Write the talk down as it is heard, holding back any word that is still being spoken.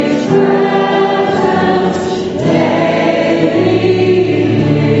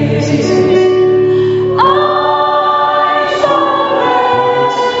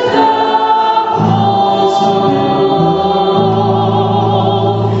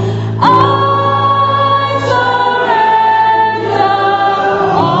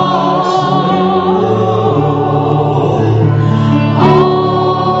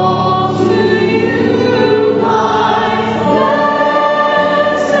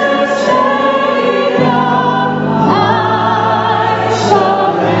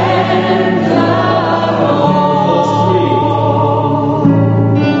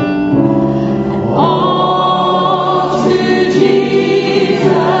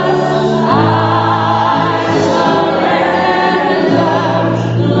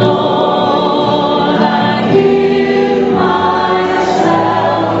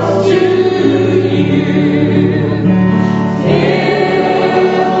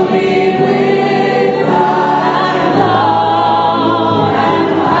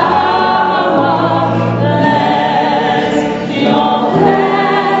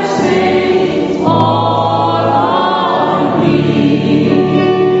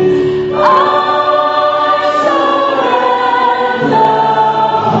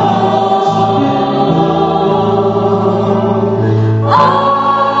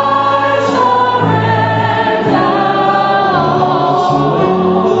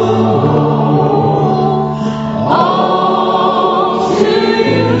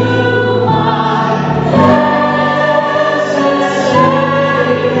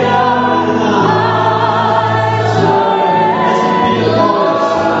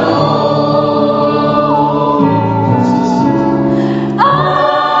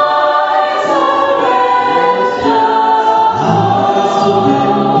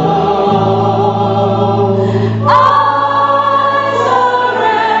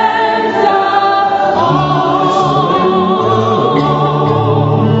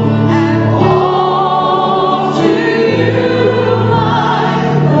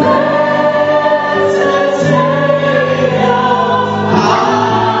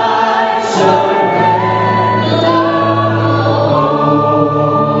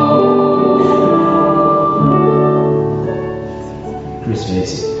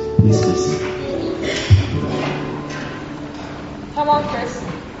Chris.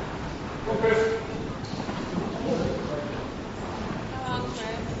 Come on, Chris. Come on,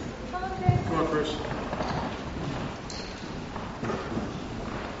 Chris. Come on, Chris. Come on, Chris.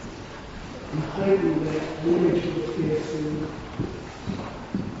 I'm hoping that the image will appear soon.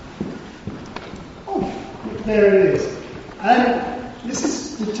 Oh, there it is. This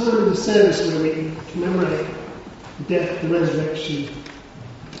is the time of the service where we commemorate the death and resurrection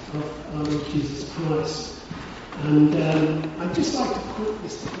of our Lord Jesus Christ. And I'd just like to point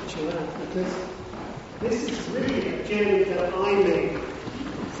this picture out because this is really a journey that I made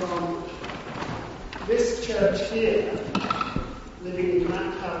from this church here, living in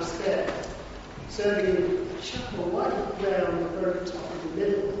that house there, serving in a chapel right up there on the very top of the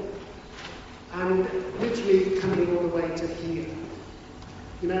middle, and literally coming all the way to here.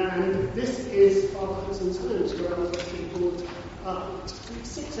 You know, and this is Father Hudson's homes where I was actually brought up. It's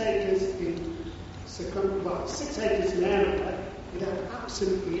 6 acres in 6 acres in area. It had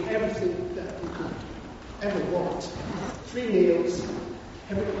absolutely everything that we could ever want. 3 meals,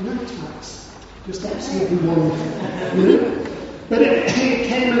 no tax, just absolutely wonderful. You know? But it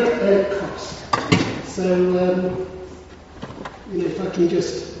came at a cost. So, you know, if I can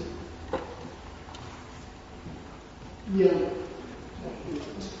just, yeah.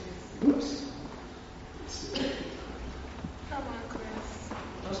 Oops. Come on, Chris.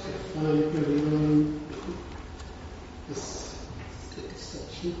 Just to find really on this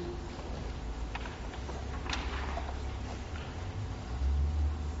section.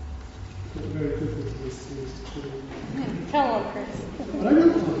 Not very good with these things too. Come on, Chris. But I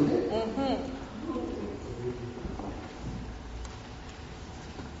will find it. Mm-hmm.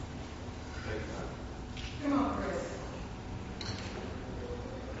 Come on, Chris.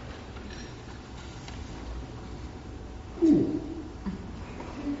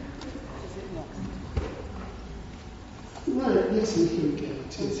 Right, yes, and here we go.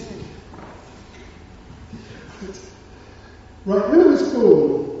 It is. Right, when I was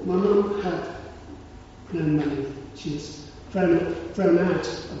born, my mum had no money. She was thrown out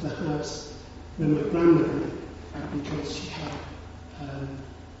of the house with my grandmother because she had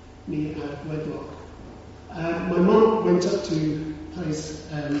me out of wedlock. My mum went up to a place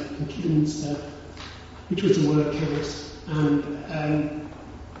in Kidderminster, which was a workhouse, and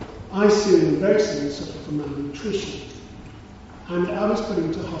I very soon suffered from malnutrition. And I was put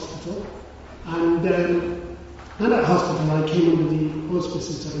into hospital, and at hospital I came under the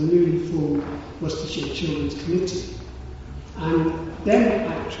auspices of a newly formed Worcestershire Children's Committee. And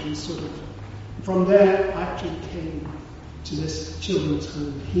then actually from there I actually came to this children's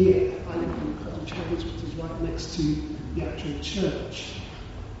home here. I live in Cottage House, which is right next to the actual church.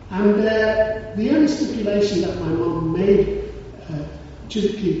 And the only stipulation that my mum made to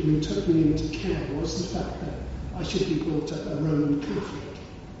the people who took me into care was the fact that I should be brought up a Roman Catholic.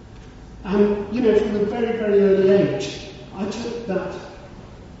 And, you know, from a very, very early age, I took that.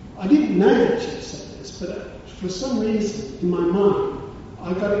 I didn't know that she had said this, but for some reason in my mind,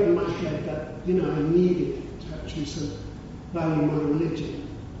 I got it in my head that, you know, I needed to actually sort of value my religion,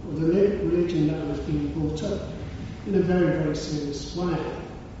 or the religion that I was being brought up in a very, very serious way.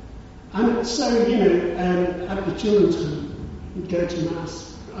 And so, you know, at the children's home, we'd go to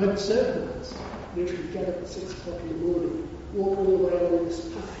Mass. I'd serve Mass. Literally get up at 6 o'clock in the morning, walk all the way along this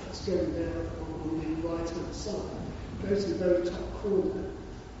path that's going down on the right-hand side, go to the very top corner,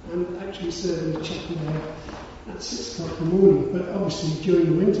 and actually serve in the chapel there at 6 o'clock in the morning. But obviously during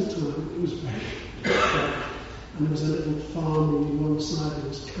the winter time, it was very dark. And there was a little farm on one side, there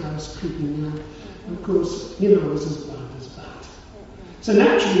was cows creeping out. And of course, you know, it was as bad as bad. So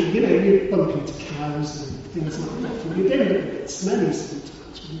naturally, you know, you'd bump into cows and things like that. And you get a bit smelly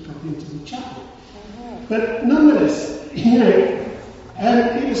sometimes when you got into the chapel. But nonetheless, you know,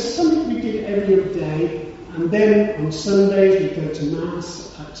 it was something we did every other day. And then on Sundays we'd go to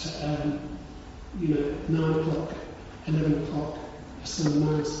Mass at, 9 o'clock, 11 o'clock, a Sunday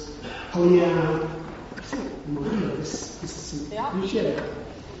Mass, Holy Hour. This is something we share.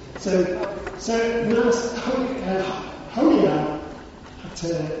 So Mass, Holy Hour at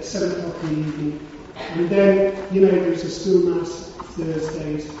 7 o'clock in the evening. And then, you know, there was a school Mass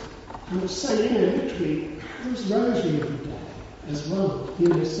Thursdays. And so, you know, literally, there was rosary every day as well. You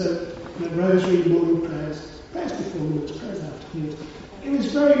know, so rosary, morning prayers before lunch, prayers afterwards. It was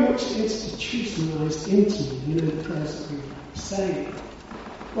very much institutionalised into me, you know, the prayers that we were saying.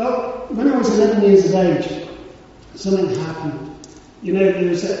 Well, when I was 11 years of age, something happened. You know, there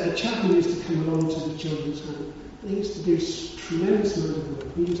was a chap who used to come along to the children's home. He used to do a tremendous amount of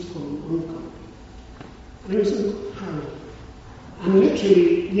work. We used to call him Uncle. And he was Uncle Harry. And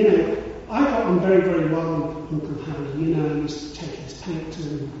literally, you know, I got on very, very well with Uncle Harry. You know, I used to take his painter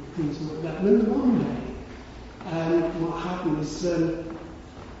and things like that. And then one day, what happened is,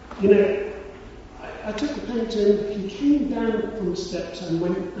 I took the painter and he came down from the steps and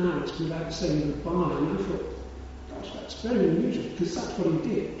went out without saying goodbye. And I thought, gosh, that's very unusual, because that's what he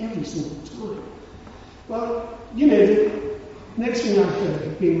did every single time. Well, the next thing I heard,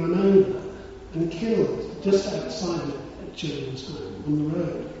 he'd been run over and killed just outside the children's home on the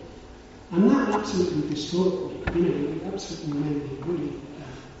road. And that absolutely destroyed me. It absolutely made me really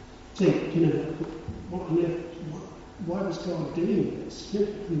think, what on earth, why was God doing this? I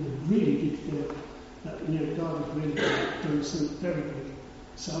really did feel that, God had really done something very, very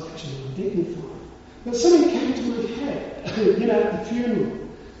selfish and undignified. But something came to my head, at the funeral.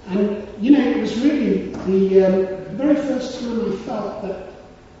 And, it was really the very first time I felt that,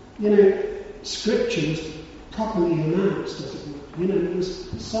 Scripture was properly announced, as it were. It was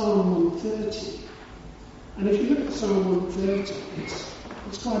Psalm 130. And if you look at Psalm 130,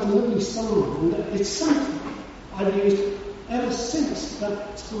 it's quite a lovely psalm. And it's something I've used ever since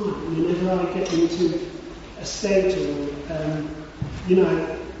that time. Whenever I get into a state or, I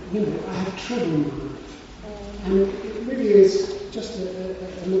have trouble in my life. And it really is just a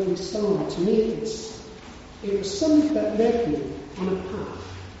lovely psalm. To me, it was something that led me on a path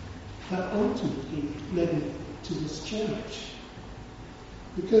that ultimately led me to this church.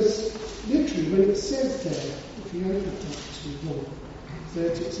 Because literally, when it says there, if you open it up to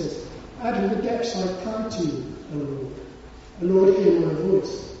 1:30, it says, "Out of the depths I cry to you, O Lord. O Lord, hear my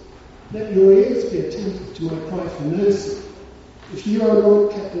voice. Let your ears be attentive to my cry for mercy. If you, O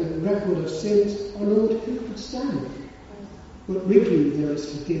Lord, kept a record of sins, O Lord, who could stand? But with you there is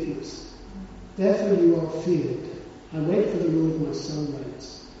forgiveness. Therefore you are feared. I wait for the Lord, my soul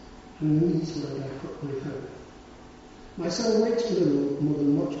waits, and in his word I put my hope. My soul waits for the Lord more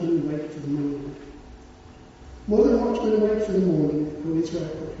than watchmen wait for the morning. More than watchmen wait for the morning, O Israel,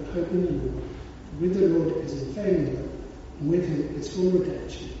 put your hope in the Lord. For with the Lord is unfailing hope, and with him is full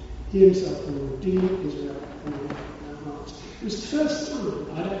redemption. He himself will redeem Israel from their hearts." It was the first time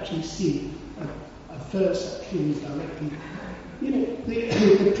I'd actually seen a verse that came directly.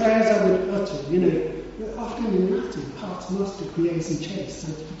 The prayers I would utter, often in Latin, Pater Noster, qui es in Celis,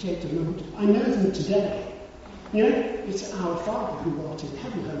 sanctificetur nomen tuum. I know them today. It's our Father who art in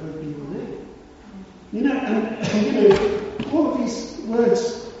heaven, hallowed be your name. And all of these words,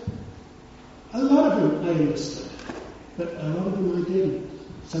 a lot of them I understood, but a lot of them I didn't.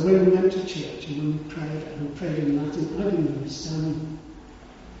 So when we went to church and when we prayed in Latin, I didn't understand them.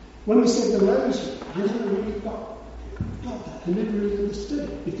 When we said the rosary, I never really got that. I never really understood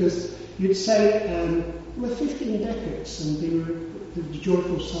it, because you'd say, we're 15 decades, and they were the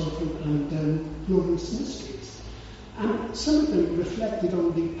joyful, sorrowful, and glorious mysteries. And some of them reflected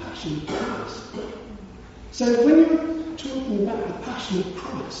on the Passion of Christ. So when you're talking about the Passion of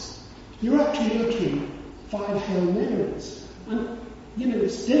Christ, you're actually uttering 5 Hail Marys. And,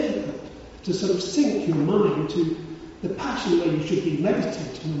 it's difficult to sort of sink your mind to the Passion where you should be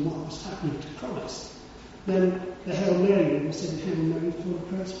meditating on what was happening to Christ. Then the Hail Mary, when we said, "Hail Mary, full of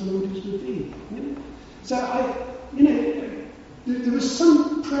grace, the Lord is with thee." So there were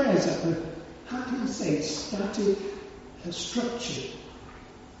some prayers that were, how can I say, static, structured,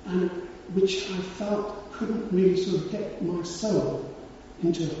 and which I felt couldn't really sort of get my soul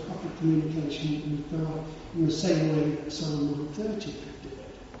into a proper communication with God in the same way that Psalm 130 could do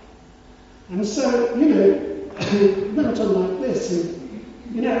it. And so, it went on like this,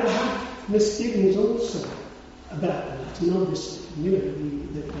 and I have misgivings also about the Latin, obviously,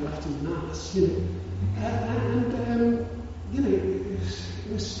 the Latin Mass, it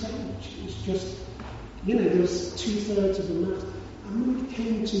was strange. It was just, there was 2/3 of the Mass. And when it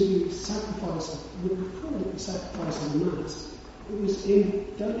came to the sacrifice, we call it the sacrifice of the Mass, it was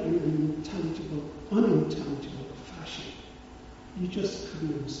done in an unintelligible fashion. You just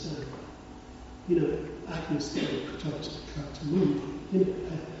couldn't understand. Agnus Dei Protector Carta Mundi.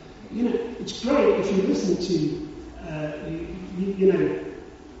 It's great if you listen to,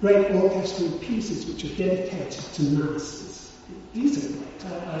 great orchestral pieces which are dedicated to masses. These are great.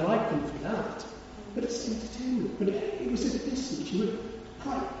 I like them for that. But it's entertainment. But it was at a distance. You were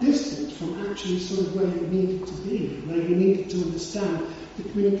quite distant from actually sort of where you needed to be, where you needed to understand the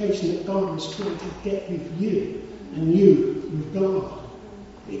communication that God was trying to get with you, and you with God.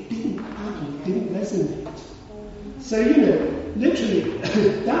 It didn't happen. It didn't resonate. So, literally,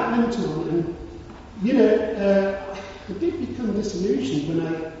 that went on, and, I did become disillusioned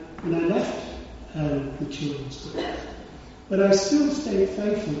when I left the children's home. But I still stayed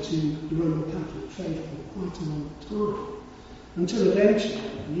faithful to the Roman Catholic faith for quite a long time. Until eventually, I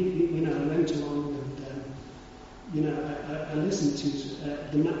went along and, I listened to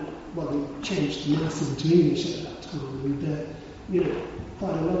they changed Mass into English at that time, and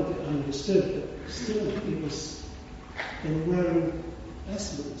quite a lot of it I understood, but still they were wearing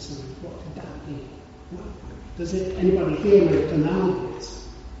vestments, and what could that be? Does anybody here know what an alb is?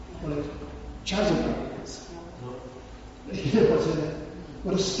 What a chasuble is?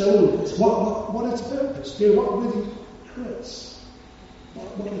 What a stone is? What its purpose? What were the crits?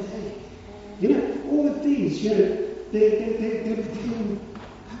 What are they? All of these, they became,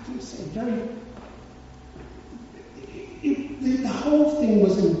 how can you say, very. The whole thing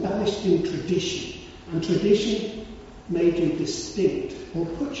was embellished in tradition, and tradition made you distinct, or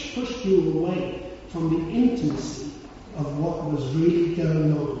pushed you away from the intimacy of what was really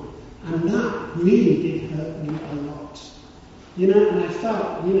going on. And that really did hurt me a lot. And I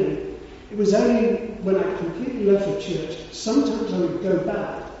felt, it was only when I completely left the church, sometimes I would go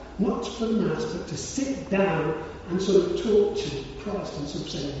back, not for the Mass, but to sit down and sort of talk to Christ and sort of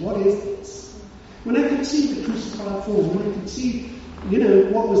say, what is this? When I could see the crucified form, when I could see,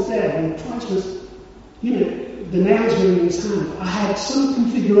 what was there, when Christ was, the nails were in his hand, I had some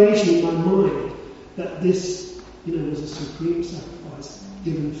configuration in my mind that this, was a supreme sacrifice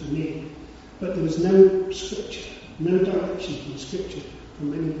given for me. But there was no scripture, no direction from scripture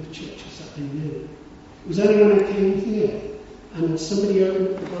from any of the churches that I knew. It was only when I came here and somebody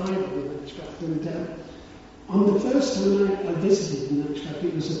opened the Bible in Ashcraft, and on the first time I visited in Ashcraft,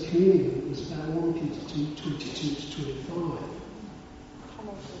 it was a communion. It was about 1 Peter 2:22 to 25.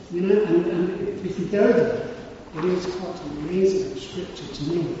 And if you go there, it is quite an amazing scripture to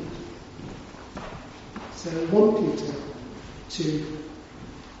me. So 1 Peter 2:22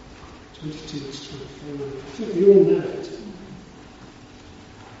 to 25. I think we all know it.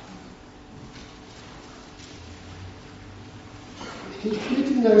 He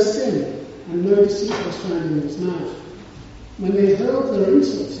committed no sin, and no deceit was found in his mouth. When they hurled their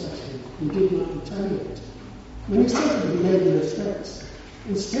insults at him, he did not retaliate. When he suffered, he made no threats.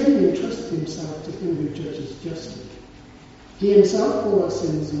 Instead, he entrusted himself to him who judges justly. He himself bore our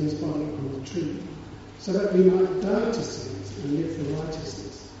sins in his body on the tree, so that we might die to sins and live for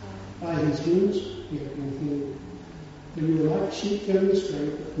righteousness. By his wounds we have been healed. For you were like sheep going astray,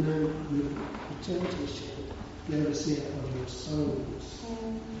 but now you return to the shepherd, the overseer of your souls.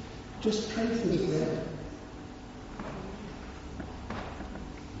 Just pray for the bread.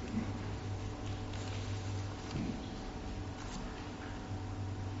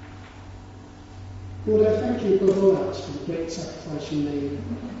 Lord, I thank you above all else for the great sacrifice you made.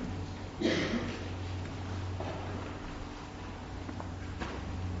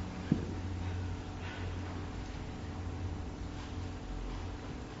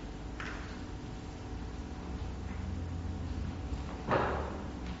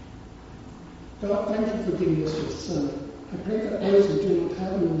 God, thank you for giving us your Son. I pray that those who do not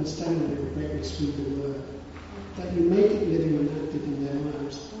have an understanding of your greatness through the Word, that you make it living and active in their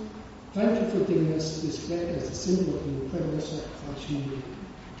lives. Thank you for giving us this bread as a symbol of the incredible sacrifice you made.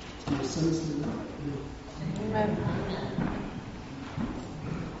 In your Son's name, amen.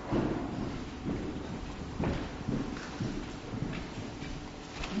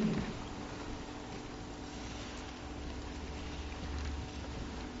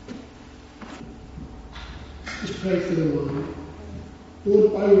 Just pray for the wine.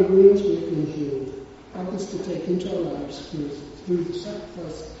 Lord, by your wounds we have been healed. Help us to take into our lives through the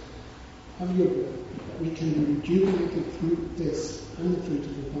sacrifice of your blood, that we can be rejuvenated through this and the fruit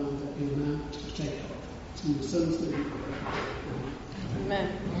of the vine that we are now to take up. It's in your Son's name we pray. Amen.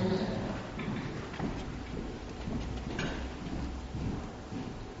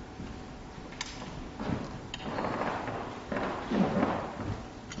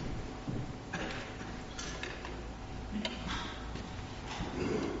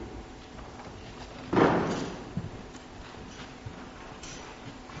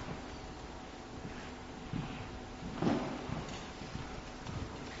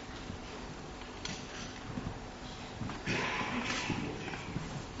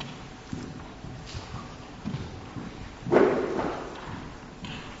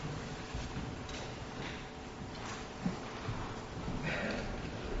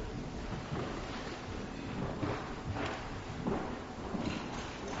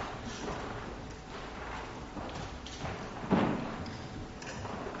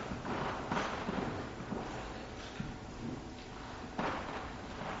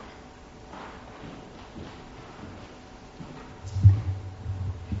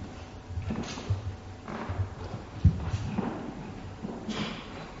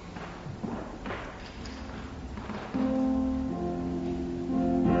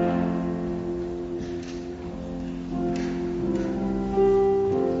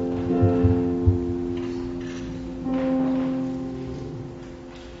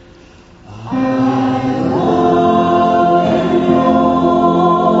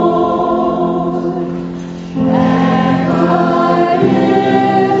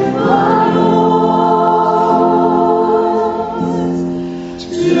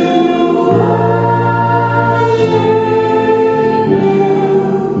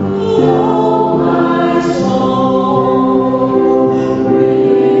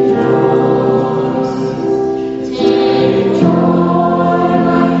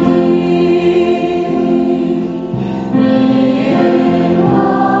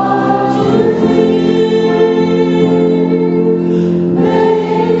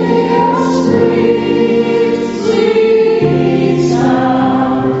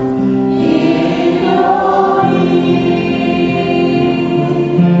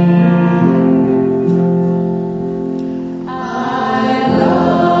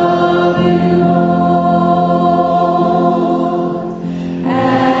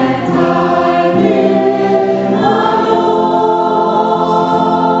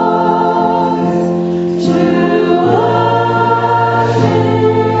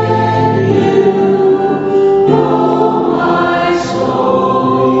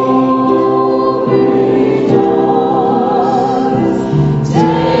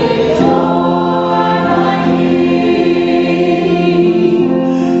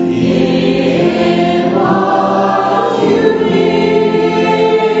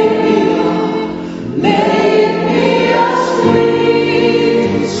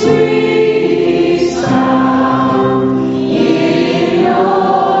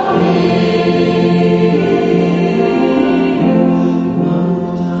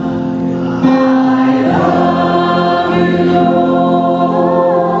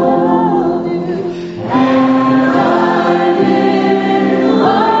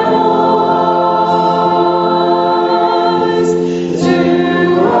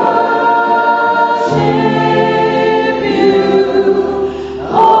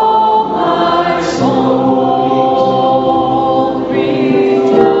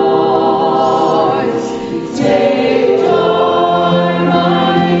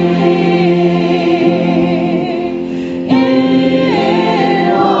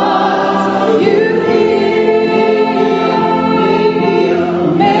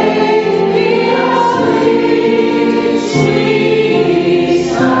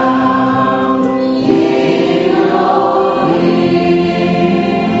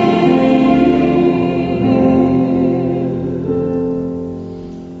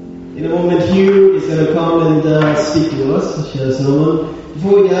 In a moment, Hugh is going to come and speak to us, share a sermon.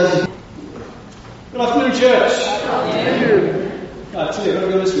 Before he does, Good afternoon, church. I tell you, I've got to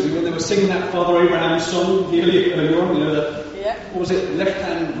be honest with you, when they were singing that Father Abraham song earlier on, what was it, left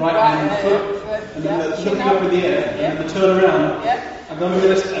hand, right hand, foot, and then the looking up in the air, and then the turn around, I've got to be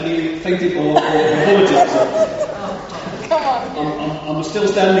honest, I nearly fainted or vomited. Come on. I'm still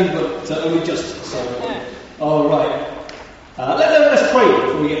standing, but only just, so, all right. Let's pray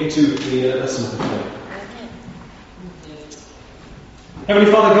before we get into the lesson for today.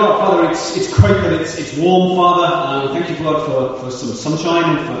 Heavenly Father, it's great that it's warm, Father. Thank you, God, for some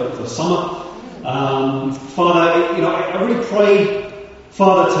sunshine and for summer. Father, I really pray,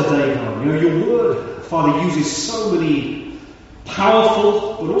 Father, today, God, your word, Father, uses so many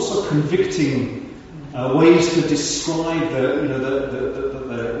powerful but also convicting ways to describe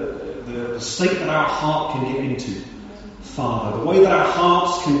the state that our heart can get into, Father. The way that our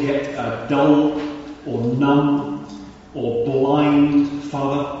hearts can get dull or numb or blind,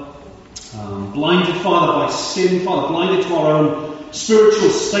 Father. Blinded, Father, by sin, Father. Blinded to our own spiritual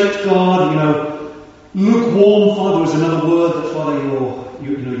state, God. Lukewarm, Father, is another word that, Father, your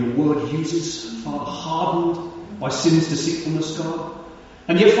word uses. Father, hardened by sin's deceitfulness, God.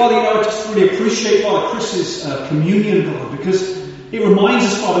 And yet, Father, I just really appreciate, Father, Chris's communion, God, because it reminds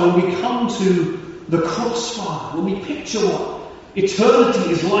us, Father, when we come to the cross, Father, when we picture what eternity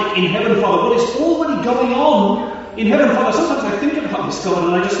is like in heaven, Father, what is already going on in heaven, Father. Sometimes I think about this, God,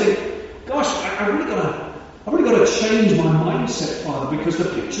 and I just think, gosh, I really got to change my mindset, Father, because the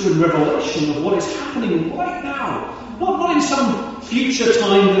picture in Revelation of what is happening right now, not in some future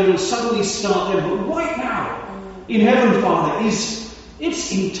time that it will suddenly start there, but right now in heaven, Father,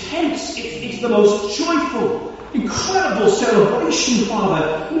 it's intense. It's the most joyful, incredible celebration,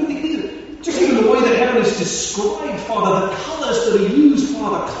 Father. Just even the way that heaven is described, Father, the colours that are used,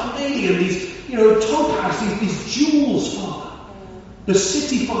 Father, carnelian, these topaz, these jewels, Father. The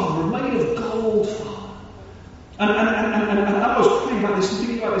city, Father, are made of gold, Father. And I was praying about this and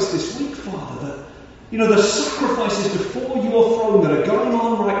thinking about this week, Father, that, the sacrifices before your throne that are going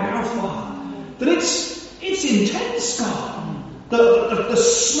on right now, Father, that it's intense, God. The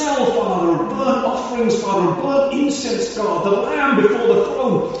smell, Father, of burnt offerings, Father, of burnt incense, God, the lamb before the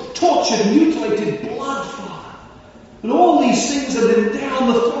throne, tortured, mutilated blood, Father. And all these things, and then down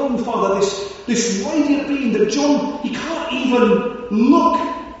the throne, Father, this radiant being that John, he can't even look.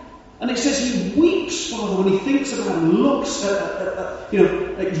 And it says he weeps, Father, when he thinks about and looks at you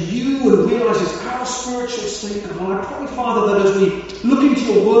and realizes our spiritual state, God. And I pray, Father, that as we look into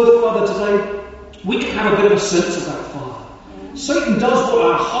your word, Father, today, we can have a bit of a sense of that, Father. Satan does want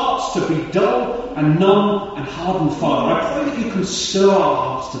our hearts to be dull and numb and hardened, Father. I pray that you can stir our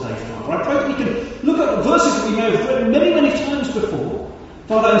hearts today, Father. I pray that we can look at verses that we may have read many, many times before,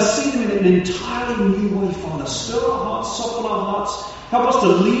 Father, and see them in an entirely new way, Father. Stir our hearts, soften our hearts. Help us to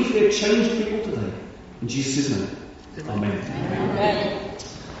leave here changed people today. In Jesus' name. Amen. Amen.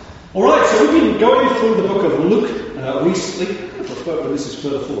 All right, so we've been going through the book of Luke recently. I thought this is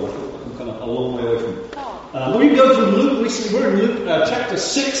further forward. I thought I'm kind of a long way away from it. But we've been going through Luke recently. We're in Luke chapter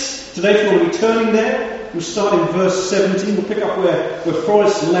 6. Today, if you want to be turning there, we'll start in verse 17. We'll pick up where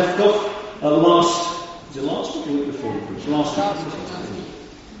Forrest left off last week or the week before? Last week.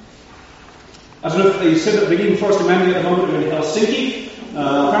 As you said at the beginning, Forrest and Mandy at the moment are in Helsinki.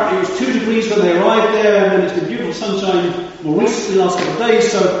 Apparently it was 2 degrees when they arrived there, and then it's been beautiful sunshine more recently, the last couple of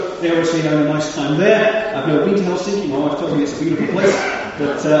days, so they're obviously having a nice time there. I've never been to Helsinki. My wife told me it's a beautiful place,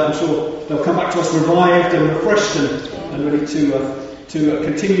 but I'm sure they'll come back to us revived and refreshed and ready to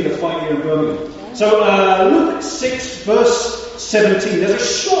continue the fight here in Birmingham. So Luke 6 verse 17. There's a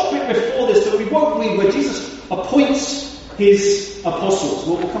short bit before this that we won't read where Jesus appoints his apostles.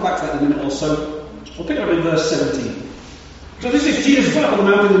 We'll come back to that in a minute or so. We'll pick it up in verse 17. So this is Jesus went up on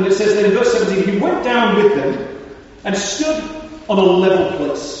the mountain, and it says then in verse 17, he went down with them and stood on a level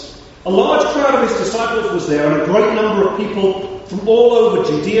place. A large crowd of his disciples was there, and a great number of people from all over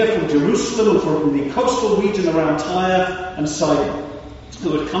Judea, from Jerusalem, and from the coastal region around Tyre and Sidon,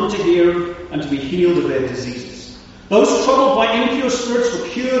 who had come to hear him and to be healed of their diseases. Those troubled by impure spirits were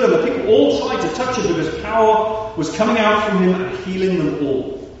cured, and the people all tried to touch him because power was coming out from him and healing them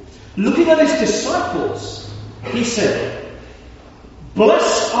all. Looking at his disciples, he said,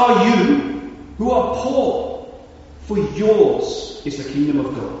 "Blessed are you who are poor, for yours is the kingdom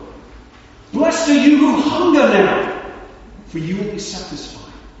of God. Blessed are you who hunger now, for you will be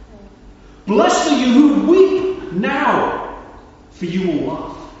satisfied. Blessed are you who weep now, for you will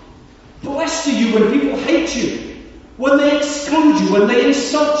laugh. Blessed are you when people hate you, when they exclude you, when they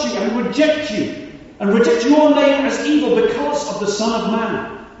insult you and reject your name as evil because of the Son of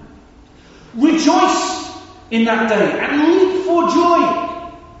Man. Rejoice in that day and leap for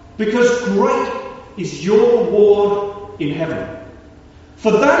joy, because great is your reward in heaven.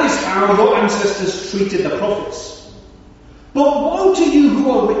 For that is how your ancestors treated the prophets. But woe to you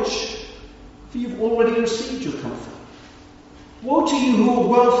who are rich, for you've already received your comfort. Woe to you who are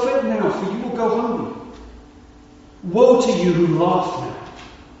well fed now, for you will go hungry. Woe to you who laugh now,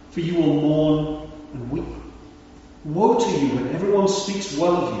 for you will mourn and weep. Woe to you when everyone speaks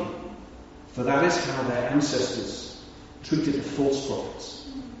well of you, for that is how their ancestors treated the false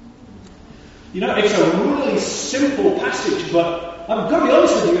prophets. You know, it's a really simple passage, but I've got to be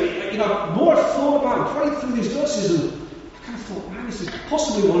honest with you, more I've thought about and prayed through these verses, and I kind of thought, man, this is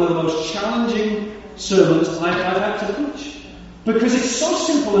possibly one of the most challenging sermons I've had to preach. Because it's so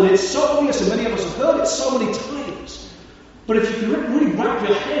simple and it's so obvious, and many of us have heard it so many times. But if you can really wrap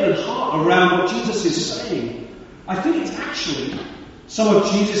your head and heart around what Jesus is saying, I think it's actually some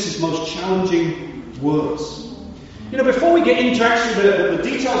of Jesus' most challenging words. Before we get into actually the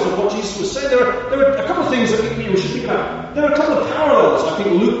details of what Jesus was saying, there are a couple of things that we should think about. There are a couple of parallels I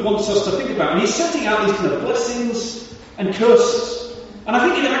think Luke wants us to think about. And he's setting out these kind of blessings and curses. And I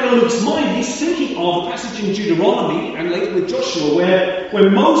think in the back of Luke's mind, he's thinking of the passage in Deuteronomy and later with Joshua where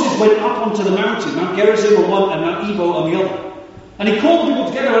Moses went up onto the mountain, Mount Gerizim on one and Mount Ebal on the other. And he called the people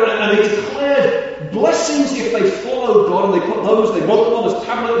together and they declared blessings if they followed God, and they wrote them on this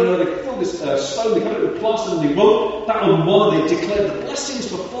tablet, they filled this stone, they covered it with plaster, and they wrote that on one, and they declared the blessings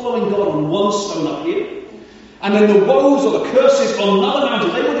for following God on one stone up here. And then the woes or the curses on another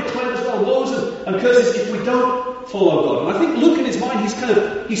mountain, they were declared as well, woes and curses if we don't follow God. And I think Luke in his mind,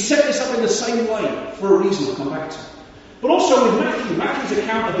 he's set this up in the same way for a reason we'll come back to. But also with Matthew's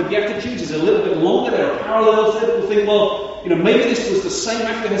account of the Beatitudes is a little bit longer. There are parallels there. People think, well, maybe this was the same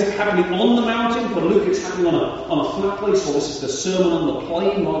Matthew has it happening on the mountain. For Luke, it's happening on a flat place, or this is the Sermon on the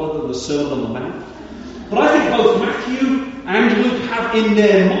Plain rather than the Sermon on the Mount. But I think both Matthew and Luke have in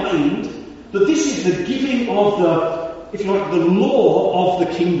their mind that this is the giving of the law of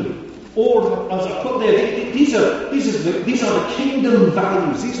the kingdom. Or, as I put there, these are the kingdom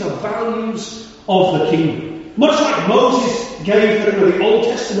values. These are values of the kingdom. Much like Moses gave the Old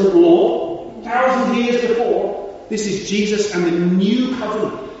Testament law 1,000 years before, this is Jesus and the new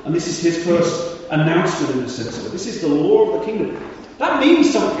covenant. And this is his first announcement in a sense. So this is the law of the kingdom. That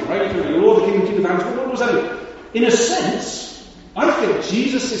means something, right? The law of the kingdom values. What does that mean? In a sense, I think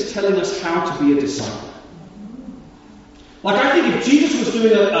Jesus is telling us how to be a disciple. I think if Jesus was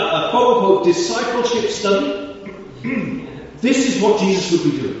doing a quote-unquote discipleship study, this is what Jesus would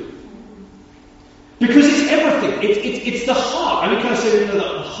be doing. Because it's everything. It's the heart. I mean, kind of say the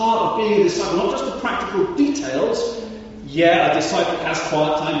heart of being a disciple, not just the practical details. Yeah, a disciple has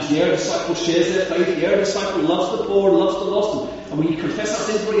quiet times. Yeah, a disciple shares their faith. Yeah, a disciple loves the poor and loves the lost. And we confess our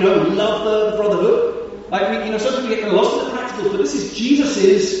sins, but we love the brotherhood. Sometimes we get kind of lost in the practicals, but this is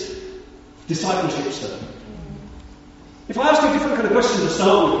Jesus' discipleship study. If I ask you a different kind of question to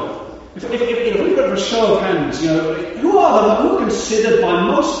start with, if we've got a show of hands, who are considered by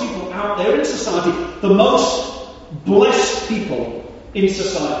most people out there in society the most blessed people in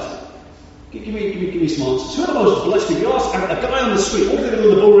society? Give me some answers. Who are the most blessed people? You ask a guy on the street, walk into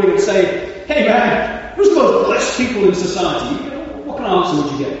the bull ring and say, "Hey man, who's the most blessed people in society?" What kind of answer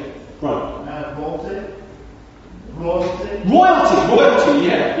would you get? Right. Royalty.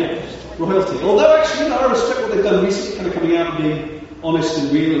 Yeah. Royalty. Although actually, I respect what they've done recently, kind of coming out and being honest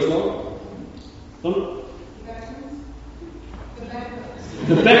and real as well.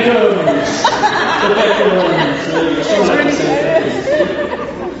 The Beckhams.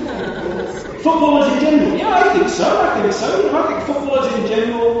 Footballers in general. Yeah, I think so. I think footballers in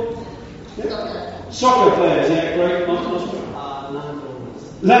general. Yeah. Soccer players. Yeah, great.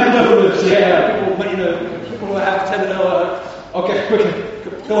 Landowners. Yeah. People who have 10 hours. Okay.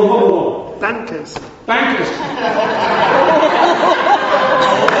 Go on, one more. Bankers. Don't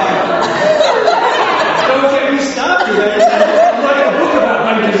get me started. I'm writing a book about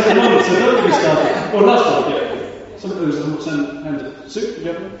bankers at the moment, so don't get me started. Or last one, yeah. Some of those hands up. Sue, did you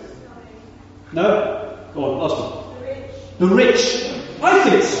have one? No? Go on, last one. The rich. I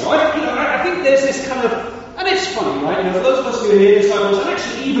think so. I think there's this kind of, and it's funny, right? For those of us who are here, disciples, and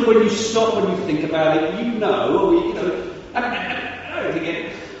actually even when you stop and you think about it, and I don't think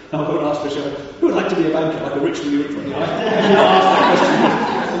it. I won't ask for a show. Who would like to be a banker, like a rich one? I did not ask that question.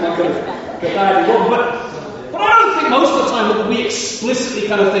 I'm not going to get badly wrong. But I don't think most of the time that we explicitly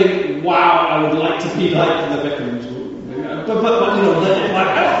kind of think, wow, I would like to be like the Beckhams. But I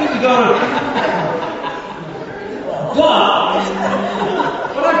don't think we go.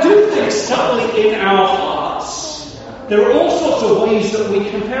 But I do think subtly in our hearts there are all sorts of ways that we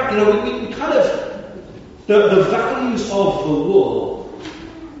compare, we kind of, the values of the world,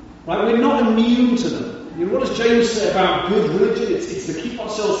 right? We're not immune to them. What does James say about good religion? It's to keep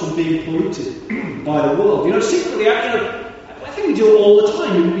ourselves from being polluted by the world. Secretly, I think we do it all the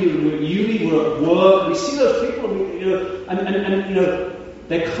time. We're at uni, we're at work, we see those people, and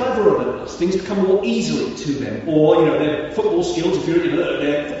they're cleverer than us. Things come more easily to them. Or, their football skills,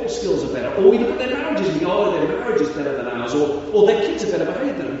 their football skills are better. Or we look at their marriages and we go, their marriage is better than ours. Or their kids are better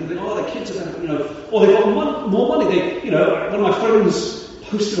behaved than us. We think, their kids are better, or they've got more money. One of my friends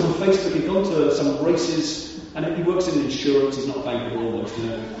posted on Facebook, he'd gone to some races, and he works in insurance, he's not bankable almost,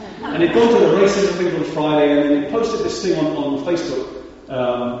 and he'd gone to the races, I think, on Friday, and then he posted this thing on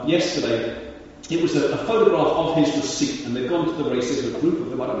Facebook yesterday. It was a photograph of his receipt, and they'd gone to the races, a group of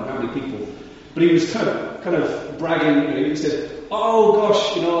them, I don't know how many people, but he was kind of bragging, he said, oh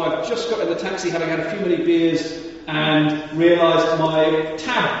gosh, I've just got in the taxi having had a few many beers, and realised my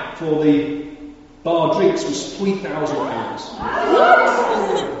tab for the bar drinks was £3,000.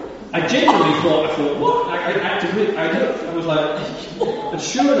 I genuinely thought, what? I looked, I was like, and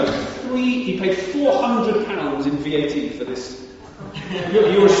sure enough, he paid £400 in VAT for this.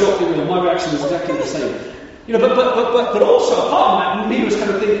 You were shocked, my reaction was exactly the same. But also, apart from that, me was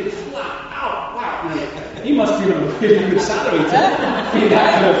kind of thinking, flat out, wow, he must be on a really good salary to be that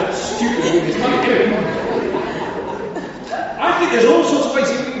kind of stupid with his money. I think there's all sorts of ways.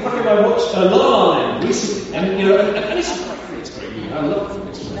 I watched La La Land recently, and it's great. I love it.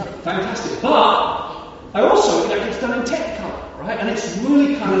 It's fantastic. But I also, it's done in Technicolor, right? And it's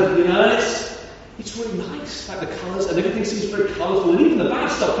really kind of, it's really nice, like the colours, and everything seems very colourful, and even the bad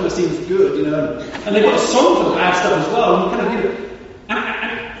stuff kind of seems good, And they've got a song for the bad stuff as well, and kind of, and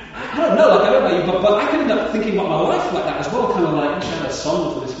I don't know, I don't know about you, but I can end up thinking about my life like that as well, kind of like, I should have a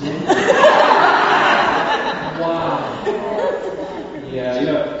song for this moment. Wow. Yeah,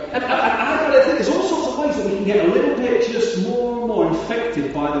 and I think there's all sorts of ways that we can get a little bit just more and more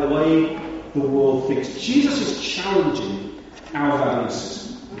infected by the way the world thinks. Jesus is challenging our value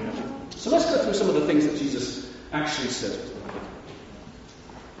system. So let's go through some of the things that Jesus actually said.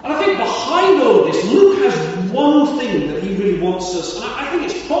 And I think behind all of this, Luke has one thing that he really wants us, and I think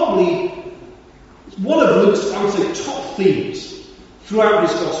it's probably one of Luke's, I would say, top themes throughout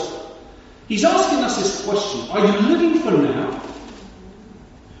his gospel. He's asking us this question: are you living for now?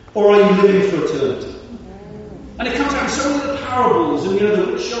 Or are you living for eternity? And it comes out in so many of the parables, and the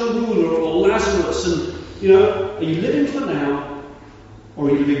rich young ruler or Lazarus, and are you living for now, or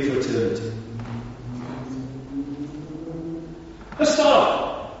are you living for eternity? Let's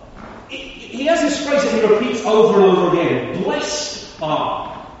start. He has this phrase that he repeats over and over again: blessed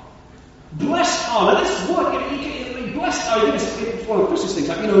are. Blessed are. Now this word, blessed are, it's one of the Christmas things,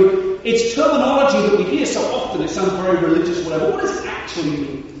 it's terminology that we hear so often, it sounds very religious, whatever. What does it actually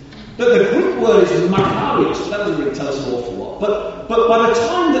mean? The Greek word is makarios, but that doesn't really tell us an awful lot. But by the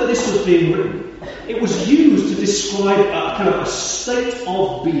time that this was being written, it was used to describe a kind of a state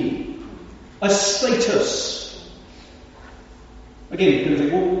of being, a status. Again, you're going to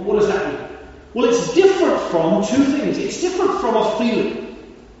think, well, what does that mean? Well, it's different from two things. It's different from a feeling.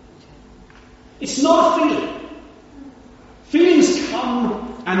 It's not a feeling. Feelings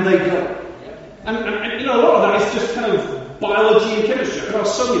come and they go. And a lot of that is just kind of biology and chemistry. I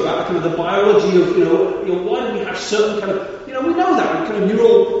was telling you about kind of the biology of, why do we have certain kind of, we know that, kind of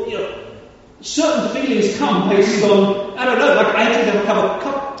neural, certain feelings come based on, I don't know, like I drink a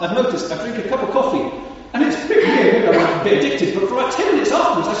cup, I've noticed, I drink a cup of coffee, and it's a bit weird, I'm a bit addicted, but for about 10 minutes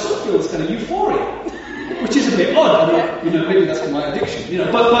afterwards, I sort of feel this kind of euphoria, which is a bit odd. Maybe that's my addiction,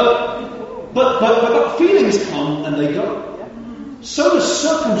 but feelings come and they go. So do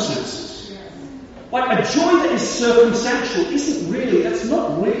circumstances. Like a joy that is circumstantial that's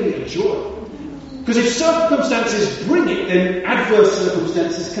not really a joy. Because if circumstances bring it, then adverse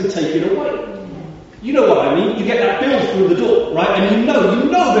circumstances can take it away. You know what I mean? You get that bill through the door, right? And you know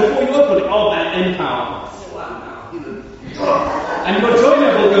before you open it, oh man, Empower. And your joy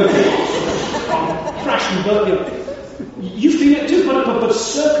level goes crash and burn. You feel it too, but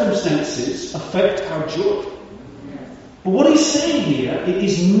circumstances affect our joy. But what he's saying here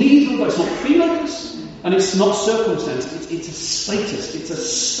is neither of those. It's not feelings and it's not circumstance. It's a status. It's a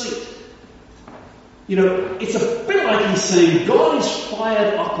state. It's a bit like he's saying God is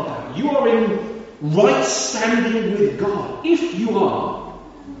fired up about you. You are in right standing with God. If you are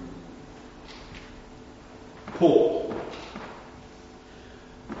poor.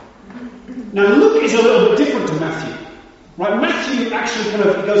 Now Luke is a little bit different to Matthew. Right, Matthew actually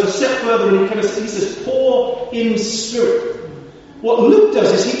goes a step further and he says poor in spirit. What Luke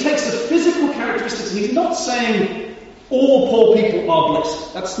does is he takes the physical characteristics and he's not saying all poor people are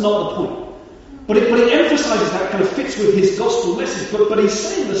blessed. That's not the point. But it emphasises that, kind of fits with his gospel message. But he's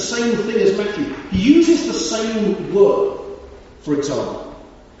saying the same thing as Matthew. He uses the same word, for example.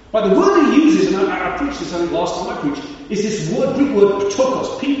 But the word that he uses, and I preached this only last time I preached, is this word, Greek word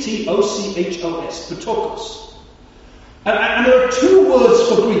ptochos, P-T-O-C-H-O-S, ptochos. And there are two words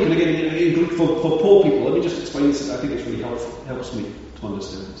for Greek, and again in Greek for poor people. Let me just explain this, I think it's really helpful. It helps me to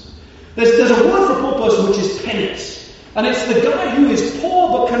understand this. There's a word for a poor person which is penis. And it's the guy who is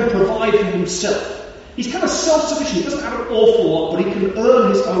poor but can provide for himself. He's kind of self-sufficient. He doesn't have an awful lot, but he can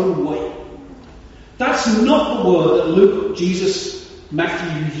earn his own way. That's not the word that Luke, Jesus,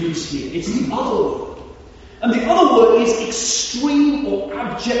 Matthew use here. It's the other word. And the other word is extreme or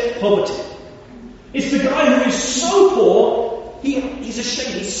abject poverty. It's the guy who is so poor, he's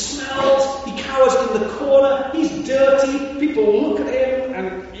ashamed, he smells, he cowers in the corner, he's dirty, people look at him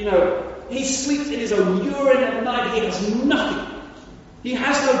and, he sleeps in his own urine at night, he has nothing. He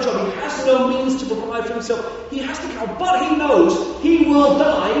has no job, he has no means to provide for himself, he has to cower, but he knows he will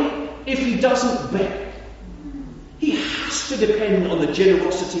die if he doesn't beg. He has to depend on the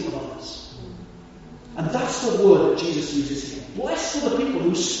generosity of others. And that's the word that Jesus uses here. Blessed are the people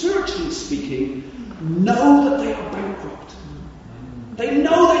who, spiritually speaking, know that they are bankrupt. They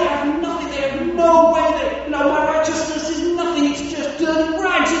know they have nothing, they have no way, my righteousness is nothing, it's just dirty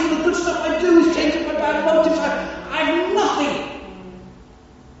rags, even the good stuff I do is taken by bad motives, I have nothing.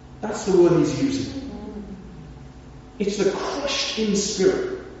 That's the word he's using. It's the crushed in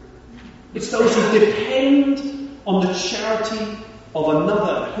spirit. It's those who depend on the charity of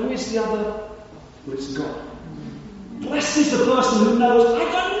another. Who is the other? Well, it's God. Blessed is the person who knows, I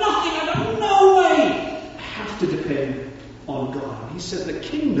got nothing, I got no way. I have to depend on God. He said the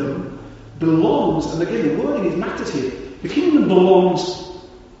kingdom belongs, and again the wording is matters here, the kingdom belongs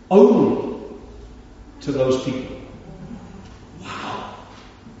only to those people. Wow.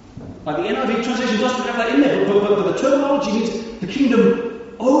 Like the NIV translation doesn't have that in there, but the terminology means the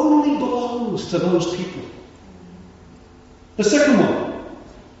kingdom only belongs to those people. The second one,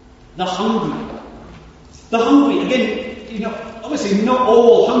 the hungry. The hungry, again, obviously not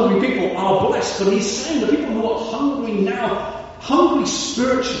all hungry people are blessed, but he's saying the people who are hungry now, hungry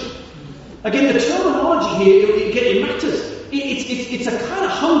spiritually. Again, the terminology here, it matters. It's a kind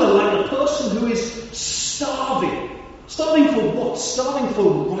of hunger like the person who is starving. Starving for what? Starving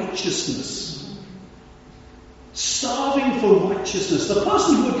for righteousness. Starving for righteousness. The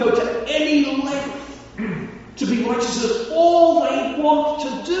person who would go to any length to be righteous, all they want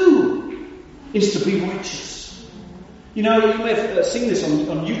to do is to be righteous. You may have seen this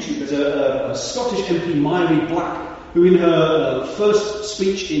on YouTube. There's a Scottish MP, Mhairi Black, who in her first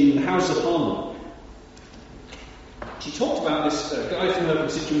speech in the House of Parliament, she talked about this guy from her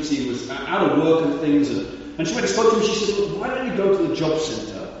constituency who was out of work and things, and she went and spoke to him. She said, "Look, why don't you go to the job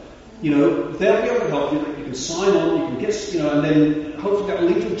centre? They'll be able to help you. You can sign on, you can get, and then hopefully that'll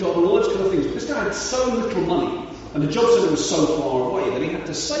lead to a job and all those kind of things." But this guy had so little money, and the job centre was so far away that he had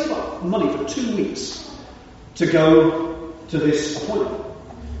to save up money for 2 weeks to go to this appointment.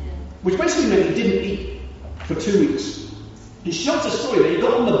 Which basically meant he didn't eat for 2 weeks. He shared a story that he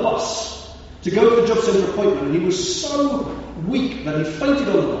got on the bus to go to the job centre appointment, and he was so weak that he fainted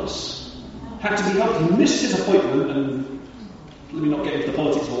on the bus, had to be helped. He missed his appointment, and let me not get into the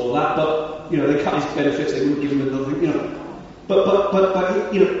politics of all of that, but they cut his benefits, they wouldn't give him another, but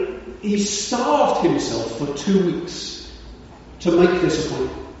he starved himself for 2 weeks to make this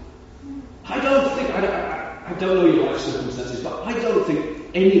appointment. I don't know your life circumstances, but I don't think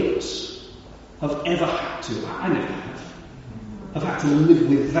any of us have ever had to, I never have had to live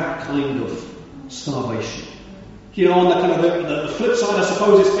with that kind of starvation. On the kind of the flip side, I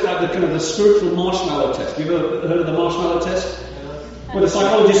suppose, it's a bit like the kind of the spiritual marshmallow test. Have you ever heard of the marshmallow test? Where the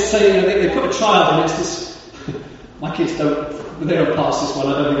psychologists say, they put a child, and it's this, my kids they don't pass this one,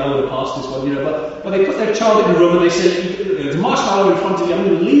 I don't think I would have passed this one, but they put their child in a room and they say, there's a marshmallow in front of you, I'm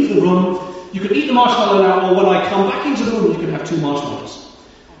going to leave the room, you can eat the marshmallow now, or when I come back into the room, you can have 2 marshmallows.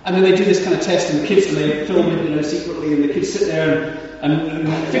 And then they do this kind of test, and the kids, and they film it, secretly, and the kids sit there, and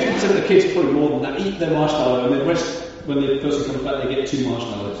 50% of the kids, probably more than that, eat their marshmallow, and the rest, when the person comes back, they get 2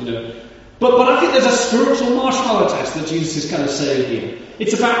 marshmallows, But I think there's a spiritual marshmallow test that Jesus is kind of saying here.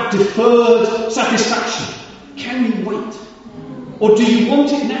 It's about deferred satisfaction. Can you wait? Or do you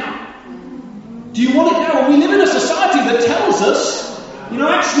want it now? Do you want it now? Well, we live in a society that tells us,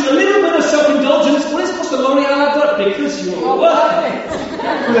 actually a little bit of self-indulgence, what's the L'Oreal advert? Because you're worth it.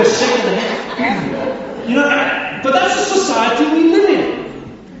 We're sick of the head. But that's the society we live in.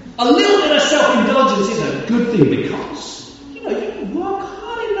 A little bit of self-indulgence is a good thing because, you work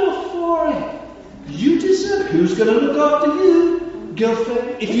hard enough for it. You deserve it. Who's going to look after you,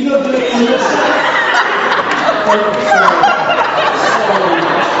 girlfriend, if you don't do it for yourself?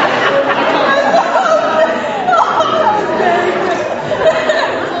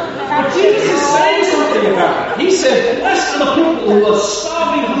 But Jesus is saying something about that. He said, blessed are the people who are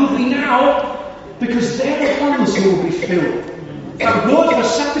starving hungry now, because they're the ones who will be filled. That word for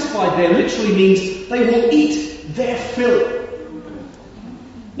satisfied there literally means they will eat their fill.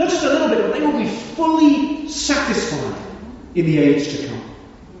 Not just a little bit, but they will be fully satisfied in the age to come.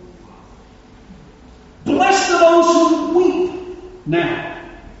 Blessed are those who weep now.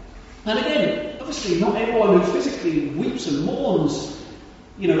 And again, obviously not everyone who physically weeps and mourns,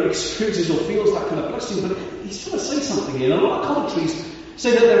 experiences or feels that kind of blessing, but he's trying to say something here. And a lot of commentaries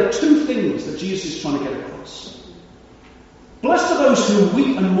say that there are two things that Jesus is trying to get across. Blessed are those who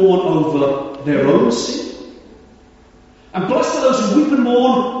weep and mourn over their own sin. And blessed are those who weep and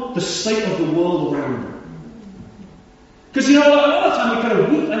mourn the state of the world around them. Because, a lot of the time we kind of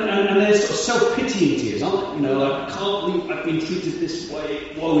weep and there's sort of self-pitying tears, aren't there? Like, I can't believe I've been treated this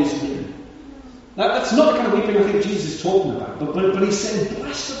way, woe is me. That's not the kind of weeping I think Jesus is talking about. But he's saying,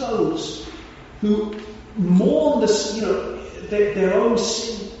 blessed are those who mourn this, their own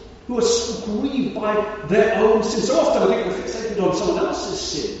sin, who are so grieved by their own sin. So often I think we're fixated on someone else's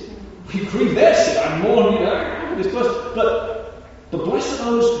sin. We grieve their sin, I mourn, this person. But blessed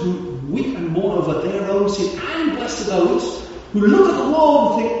are those who weep and mourn over their own sin, and blessed are those who look at the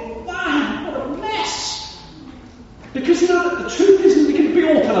world and think, man, what a mess. Because the truth is, we can be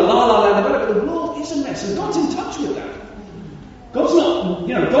all kind of la land about it, but the world is a mess, and God's in touch with that. God's not,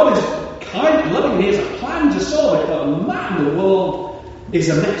 God is kind and loving, and He has a plan to solve it, but man, the world is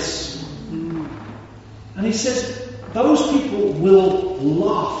a mess. And He says, those people will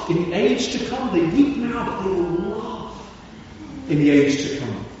laugh in the age to come. They weep now, but they will laugh in the age to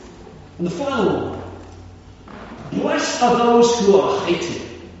come. And the final one. Blessed are those who are hated.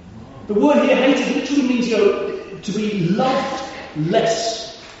 The word here, hated, literally means, to be loved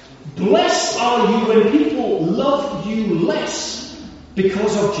less. Blessed are you when people love you less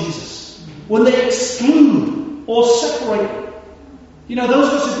because of Jesus. When they exclude or separate. Those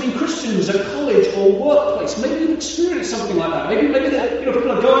of us who've been Christians at college or workplace, maybe you've experienced something like that. Maybe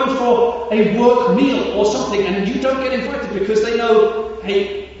people are going for a work meal or something and you don't get invited because they know,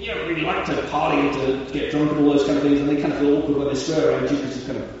 hey, you don't really like to party and to get drunk and all those kind of things, and they kind of feel awkward when they swear around you because you've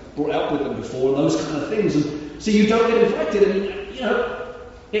kind of brought it up with them before and those kind of things. And so you don't get invited and,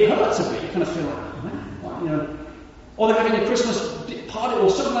 it hurts a bit. You kind of feel like, oh man, or they're having a Christmas party or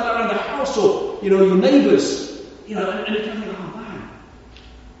something like that around the house or, your neighbours, and you kind of think, oh man.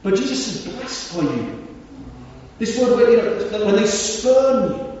 But Jesus says, blessed are you. This word where, when they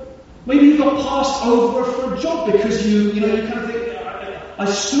spurn you. Maybe you got passed over for a job because you kind of think, I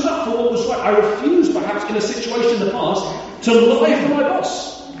stood up for what was right. I refused, perhaps, in a situation in the past, to lie for my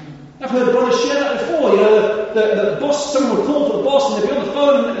boss. I've heard brothers share that before. The boss, someone would call for the boss and they'd be on the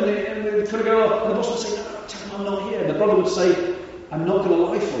phone and they'd kind of go, and the boss would say, no, tell him I'm not here. And the brother would say, I'm not going to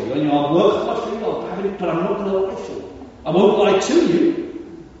lie for you. And I'll work hard for you, but I'm not going to lie for you. I won't lie to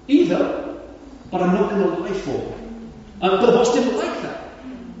you either, but I'm not going to lie for you. But the boss didn't like that.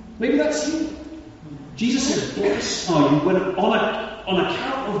 Maybe that's you. Jesus says, blessed are you when on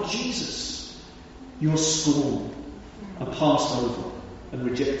account of Jesus, you're scorned and passed over and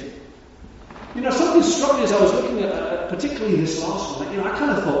rejected. Something struck me as I was looking at particularly this last one. I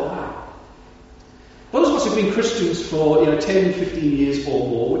kind of thought, wow. Those of us who've been Christians for 10, 15 years or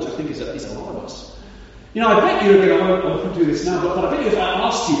more, which I think is a lot of us. I bet you, I won't do this now, but I bet you if I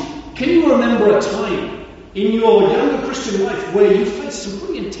asked you, can you remember a time in your younger Christian life where you faced some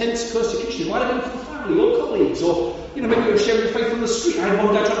pretty intense persecution? It might have been from family or colleagues, or maybe you were sharing your faith on the street. I had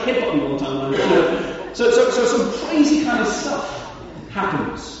one guy try to headbutt me one time. So some crazy kind of stuff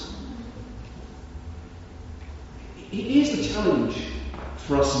happens. Here's the challenge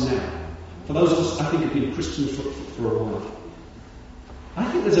for us now. For those of us, I think, who've been Christians for a while. I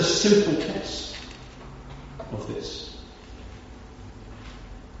think there's a simple test of this.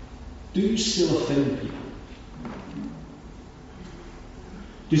 Do you still offend people?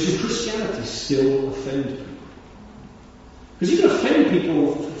 Does your Christianity still offend people? Because you can offend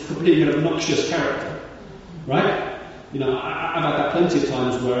people for being an obnoxious character, right? I've had that plenty of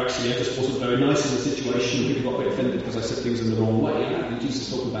times where actually I just wasn't very nice in a situation and people got a bit offended because I said things in the wrong way. And Jesus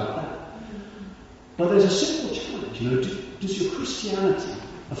talked about that. But there's a simple challenge, does your Christianity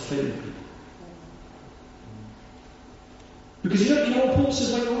offend people? Because what Paul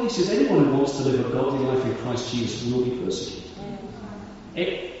says later on, he says anyone who wants to live a godly life in Christ Jesus will be persecuted.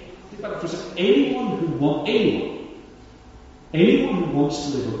 Think about it for a second. Anyone who wants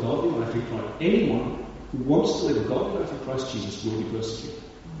to live a godly life in Christ, anyone who wants to live a godly life in Christ Jesus will be persecuted.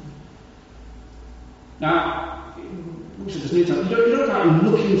 Now, you don't go out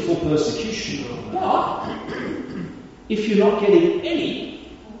looking for persecution, but if you're not getting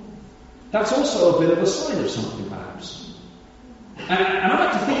any, that's also a bit of a sign of something, perhaps. And I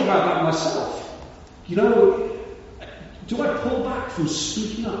like to think about that myself. Do I pull back from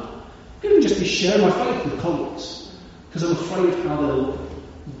speaking up? I'm going to just be sharing my faith with colleagues because I'm afraid how they'll look.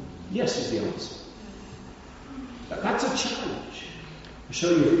 Yes is the answer. That's a challenge. I'll show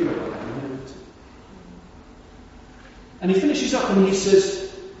you a video about that in a minute. And he finishes up and he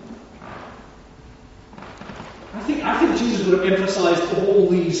says, I think Jesus would have emphasized all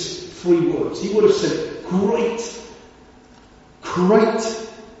these three words. He would have said, great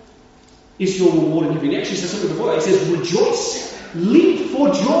is your reward in heaven. He actually says something before that. He says, rejoice, leap for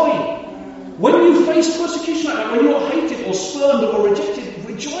joy. When you face persecution like that, when you're hated or spurned or rejected,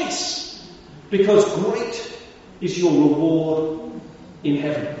 rejoice. Because great is your reward in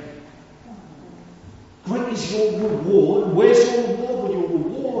heaven. Great is your reward. Where's your reward? Well, your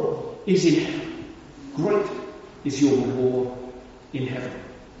reward is in heaven. Great is your reward in heaven.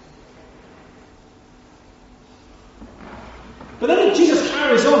 But then Jesus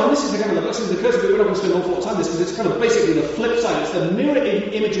carries on, and this is the kind of the blessing of the curse, but we're not going to spend an awful lot of time on this because it's kind of basically the flip side. It's the mirror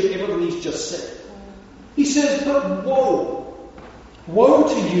image of everything he's just said. He says, but woe. Woe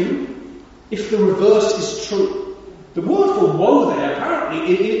to you if the reverse is true. The word for woe there,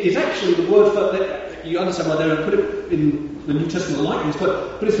 apparently, is actually the word for, that you understand why they don't put it in the New Testament like this,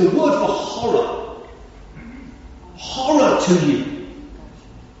 but it's the word for horror. Horror to you.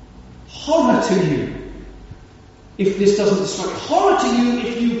 Horror to you. If this doesn't distract, horror to you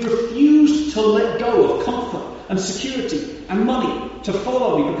if you refuse to let go of comfort and security and money to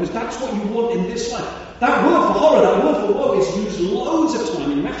follow me, because that's what you want in this life. That word for horror, that word for woe is used loads of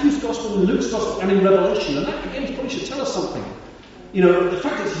time in Matthew's Gospel, in Luke's Gospel, and in Revelation. And that, again, probably should tell us something. The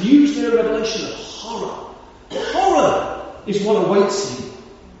fact that it's used there in Revelation of horror. Horror is what awaits you.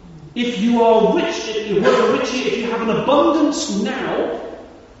 If you are rich, if you have an abundance now,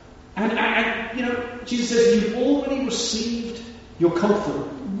 and Jesus says you've already received your comfort.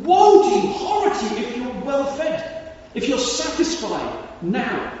 Woe to you, horror to you if you're well fed. If you're satisfied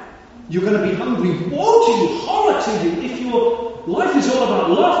now, you're going to be hungry. Woe to you, horror to you if your life is all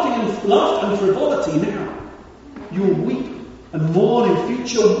about laughter and frivolity now. You'll weep and mourn in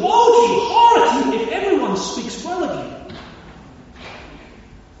future. Woe to you, horror to you if everyone speaks well of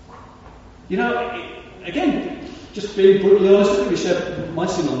you. Again, just being brutally honest with you, we share my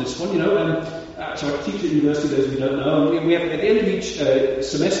sin on this one, so I teach at university, those who don't know, and we have, at the end of each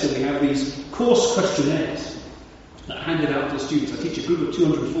semester, we have these course questionnaires that are handed out to the students. I teach a group of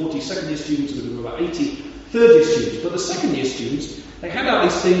 240 second-year students and a group of about 80 third-year students. But the second-year students, they hand out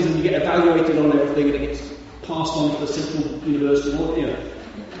these things and you get evaluated on everything and it gets passed on to the central university. What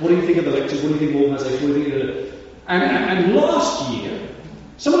do you think of the lectures? What do you think of organisation? What do you think of and last year,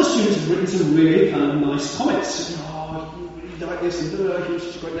 some of the students have written some really kind of nice comments. You really like this, and he was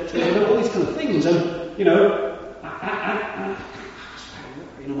such a great lecturer, all these kind of things. And,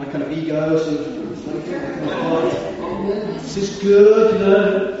 my kind of ego, sort of, this is good,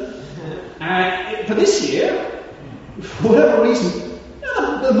 But this year, for whatever reason,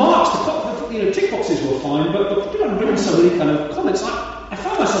 the marks, the tick boxes were fine, but people have written so many kind of comments. I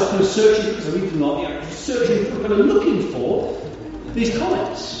found myself kind of searching, because I read them a lot, searching for, kind of looking for these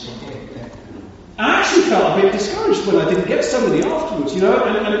comments. I actually felt a bit discouraged when I didn't get so many afterwards,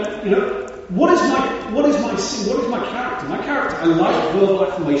 what is my sin? What is my character? My character, I like verbal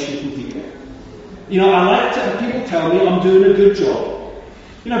affirmation from people. I like to have people tell me I'm doing a good job.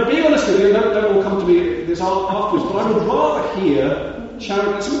 Be honest with you, don't all come to me this afterwards, but I would rather hear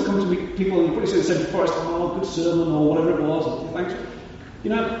charity. Some will come to me, people, and you probably said before, good sermon, or whatever it was, and thanks.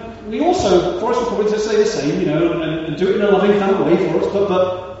 We also, Forrest will probably just say the same, and do it in a loving kind of way for us,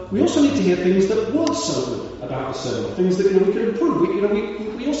 but we also need to hear things that weren't so good about the sermon, things that we can improve.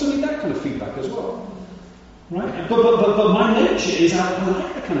 We also need that kind of feedback as well, right? But my nature is I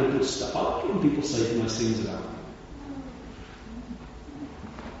like the kind of good stuff. I like when people say nice things about me.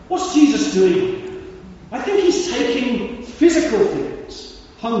 What's Jesus doing? I think he's taking physical things,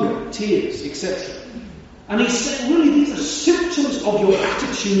 hunger, tears, etc., and he's saying, really, these are symptoms of your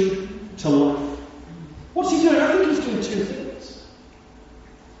attitude to life. What's he doing? I think he's doing two things.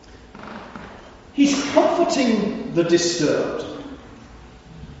 He's comforting the disturbed,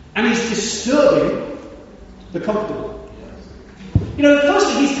 and he's disturbing the comfortable.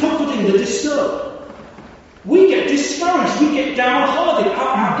 Firstly, he's comforting the disturbed. We get discouraged, we get downhearted.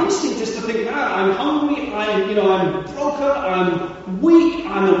 Our instinct is to think, I'm hungry, I'm broken, I'm weak,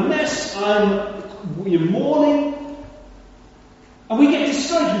 I'm a mess, I'm we're mourning, and we get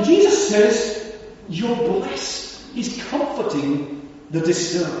discouraged. And Jesus says, you're blessed. He's comforting the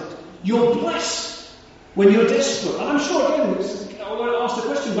disturbed. You're blessed when you're desperate. And I'm sure, again, I won't ask the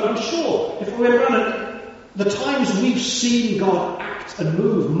question, but I'm sure if we went around and the times we've seen God act and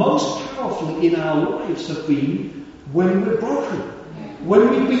move most powerfully in our lives have been when we're broken. When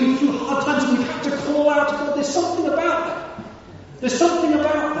we've been through hard times and we've had to call out to God. There's something about that. There's something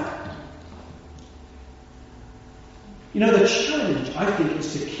about that. You know, the challenge, I think,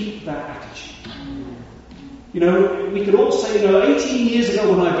 is to keep that attitude. You know, we could all say, 18 years ago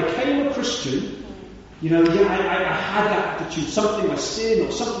when I became a Christian, I had that attitude. Something, I sinned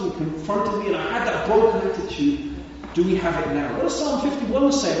or something confronted me and I had that broken attitude. Do we have it now? What does Psalm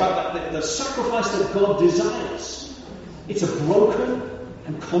 51 say about that? The sacrifice that God desires. It's a broken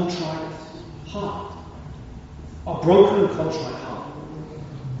and contrite heart. A broken and contrite heart.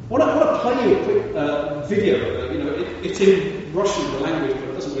 I want to play you a quick video. It's in Russian, the language, but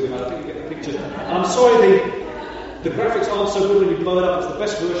it doesn't really matter. I think you get the picture. I'm sorry, the graphics aren't so good when you blow it up. It's the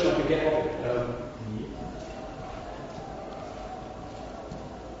best version I could get of it.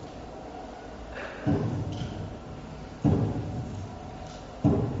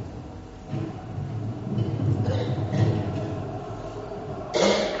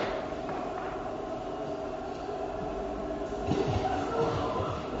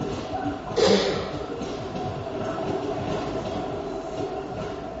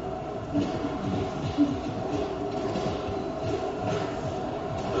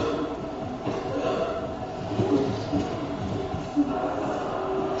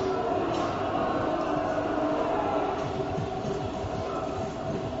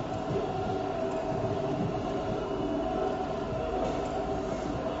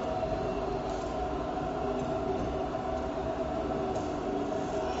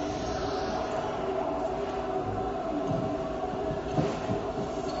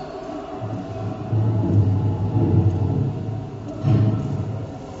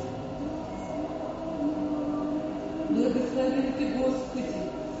 Благословен Ты, Господи!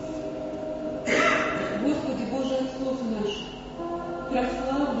 Господи, Боже отцов наших,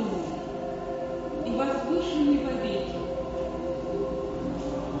 прославленный и возвышенный вовеки.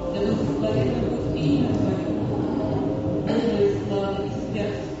 Да благословенно будет имя Твое, полное славы и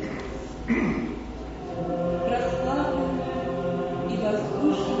святости. Прославленное и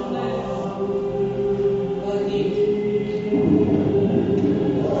возвышенное вовеки.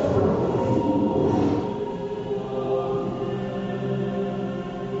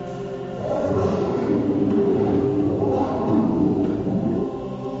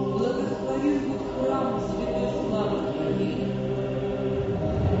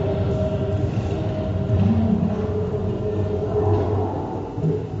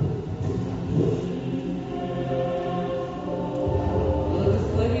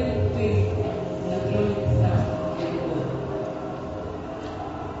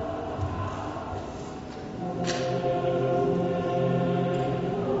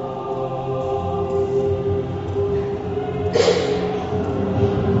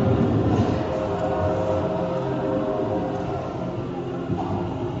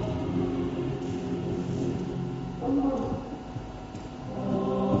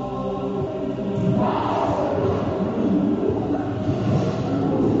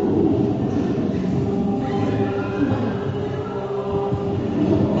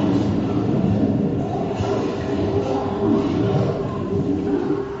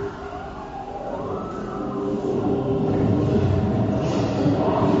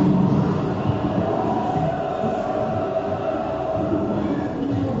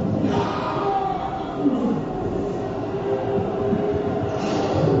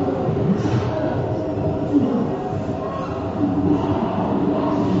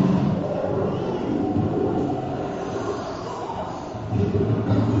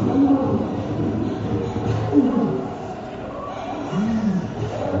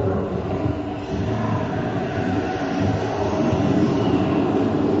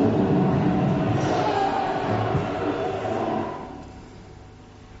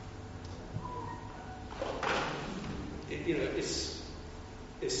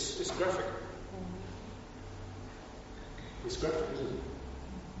 It's graphic. It's graphic, isn't it?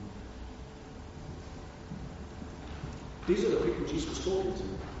 These are the people Jesus was talking to.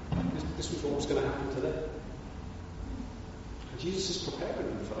 This was what was going to happen to them. And Jesus is preparing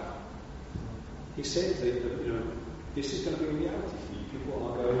them for that. He said that this is going to be a reality for you. People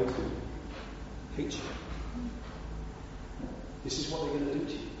are going to hate you. This is what they're going to do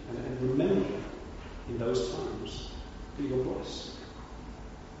to you. And remember, in those times, that you're blessed.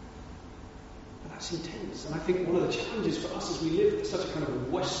 But It's intense. And I think one of the challenges for us as we live in such a kind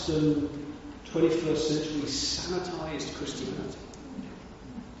of Western, 21st century, sanitized Christianity,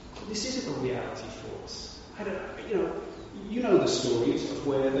 this isn't a reality for us. You know the stories of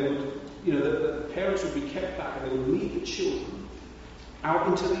where they would, the parents would be kept back and they would lead the children out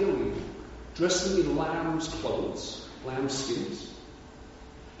into the arena, dress them in lamb's clothes, lamb skins,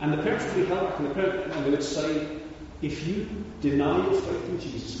 and the parents would be held back and they would say, if you deny your faith in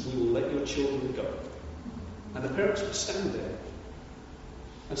Jesus, we will let your children go. And the parents would stand there,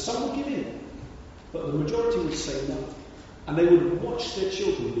 and some would give in, but the majority would say no. And they would watch their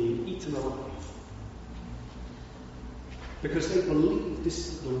children being eaten alive. Because they believed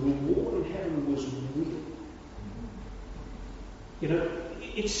the reward in heaven was real.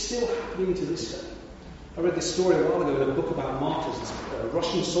 It's still happening to this day. I read this story a while ago in a book about martyrs. This a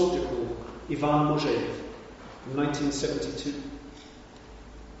Russian soldier called Ivan Mozeyev from 1972.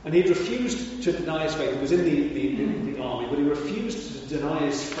 And he'd refused to deny his faith. He was in the army, but he refused to deny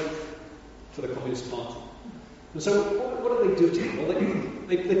his faith for the Communist Party. And so what did they do to him? Well,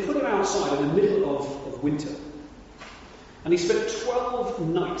 they put him outside in the middle of winter. And he spent 12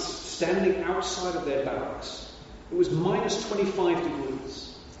 nights standing outside of their barracks. It was minus 25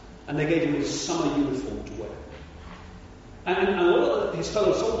 degrees. And they gave him his summer uniform to wear. And all of his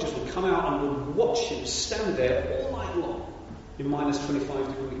fellow soldiers would come out and would watch him stand there all night long in minus 25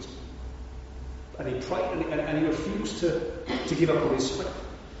 degrees. And he prayed and he refused to give up on his faith.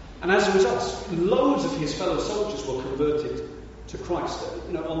 And as a result, loads of his fellow soldiers were converted to Christ.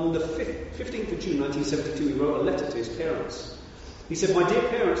 On the 15th of June 1972, he wrote a letter to his parents. He said, "My dear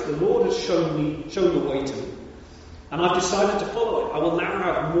parents, the Lord has shown the way to me, and I've decided to follow it. I will now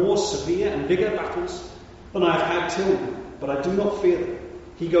have more severe and bigger battles than I have had till now, but I do not fear them.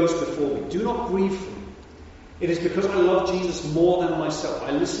 He goes before me. Do not grieve for me. It is because I love Jesus more than myself.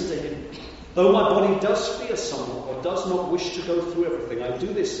 I listen to him. Though my body does fear somewhat or does not wish to go through everything, I do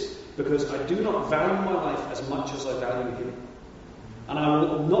this because I do not value my life as much as I value him. And I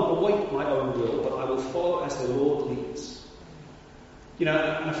will not await my own will, but I will follow as the Lord leads." And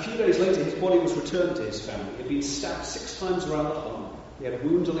a few days later, his body was returned to his family. He had been stabbed 6 times around the home. He had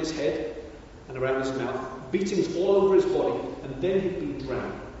wounds on his head and around his mouth, beatings all over his body, and then he'd been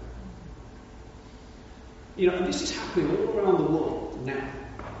drowned. And this is happening all around the world now.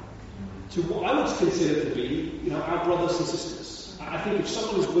 To what I would consider to be, our brothers and sisters. I think if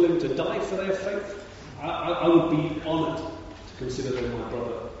someone is willing to die for their faith, I would be honoured to consider them my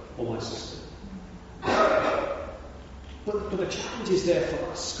brother or my sister. But the challenge is there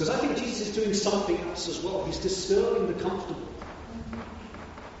for us, because I think Jesus is doing something else as well. He's disturbing the comfortable.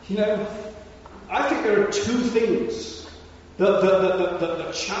 I think there are 2 things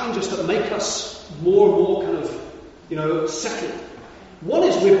that challenge us, that make us more and more kind of, settled. One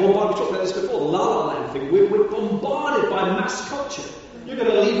is we're bombarded, we talked about this before, the La La Land thing. We're bombarded by mass culture. You're going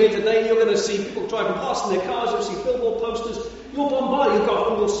to leave here today, you're going to see people driving past in their cars, you'll see billboard posters. You're bombarded, you'll go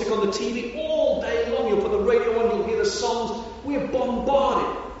home, you'll stick on the TV all day long, you'll put the radio on, you'll hear the songs. We're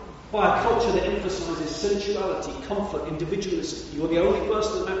bombarded by a culture that emphasizes sensuality, comfort, individualism. You're the only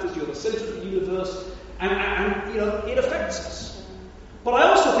person that matters, you're the center of the universe, and it affects us. But I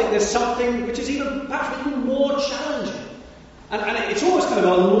also think there's something which is perhaps even more challenging. And it's almost kind of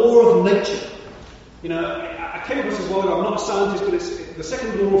a law of nature. I came across this while ago. I'm not a scientist, but it's the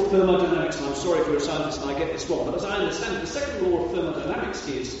second law of thermodynamics, and I'm sorry if you're a scientist and I get this wrong, but as I understand it, the second law of thermodynamics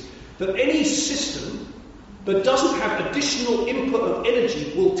is that any system that doesn't have additional input of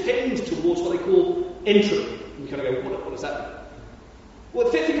energy will tend towards what they call entropy. And you kind of go, what does that mean? Well,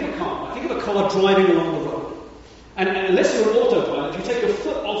 think of a car. Think of a car driving along the road. And unless you're an autopilot, if you take your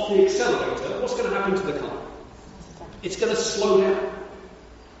foot off the accelerator, what's going to happen to the car? It's going to slow down.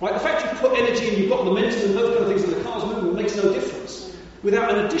 Right? The fact you put energy and you've got momentum and those kind of things in the car's movement makes no difference.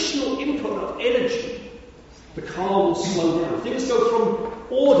 Without an additional input of energy, the car will slow down. Things go from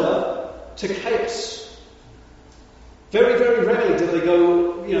order to chaos. Very, very rarely do they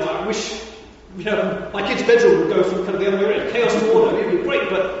go, I wish, my kid's bedroom would go from kind of the other way around. Chaos to order, it'd be great,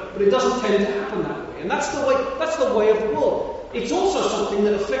 but it doesn't tend to happen that way. And that's the way of the world. It's also something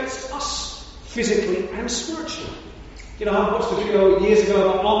that affects us physically and spiritually. I watched a video years ago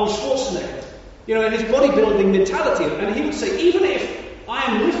about Arnold Schwarzenegger, and his bodybuilding mentality. And he would say, even if I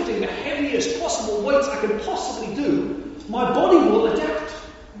am lifting the heaviest possible weights I can possibly do, my body will adapt.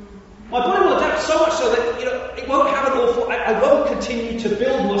 My body will adapt so much so that, it won't have an awful, I won't continue to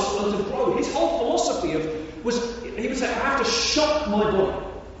build muscle and to grow. His whole philosophy was, he would say, I have to shock my body.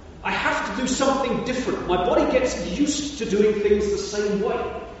 I have to do something different. My body gets used to doing things the same way.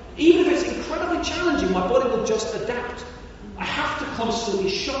 Even if it's incredibly challenging, my body will just adapt. I have to constantly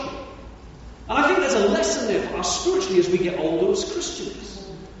shock it. And I think there's a lesson there for us spiritually as we get older as Christians,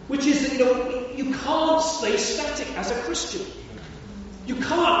 which is that, you can't stay static as a Christian. You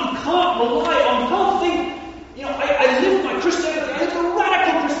can't rely on, you can't think, I lived my Christianity, I lived a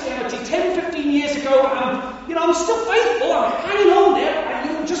radical Christianity 10, 15 years ago, and, I'm still faithful, I'm hanging on there,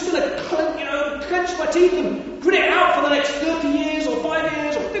 and I'm just going to, clench my teeth and grit it out for the next 30 years, or 5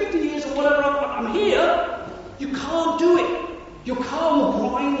 years, or 50 years, or whatever, I'm here. You can't do it. Your car will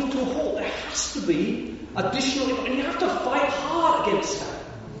grind to a halt. There has to be additional, and you have to fight hard against that.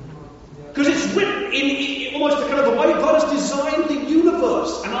 Because it's written in almost the kind of the way God has designed the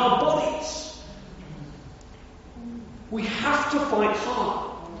universe and our bodies. We have to fight hard.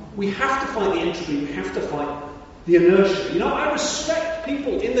 We have to fight the entropy. We have to fight the inertia. I respect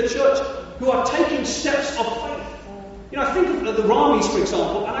people in the church who are taking steps of faith. I think of the Ramis, for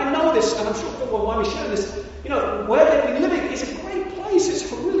example, and I know this, and I'm sure people will want me sharing this. Where they've been living is a great place.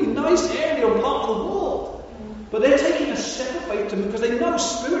 It's a really nice area and part of the world. But they're taking a step of faith because they know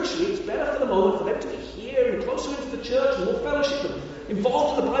spiritually it's better for the moment for them to be here and closer into the church and more fellowship and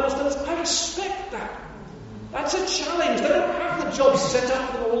involved in the Bible studies. I respect that. That's a challenge. They don't have the job set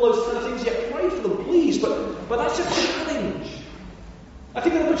up and all those kind of things yet. Pray for them, please. But that's a challenge. I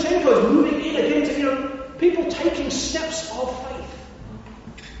think that Lukashenko is moving in again to, people taking steps of faith.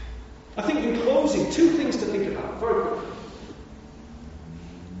 I think in closing, 2 things to think about, very quickly.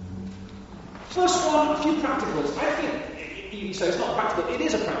 First one, a few practicals. I think, you say it's not practical, it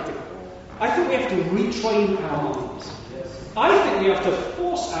is a practical. I think we have to retrain our minds. I think we have to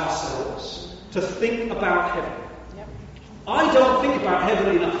force ourselves to think about heaven. I don't think about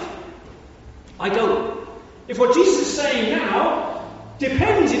heaven enough. I don't. If what Jesus is saying now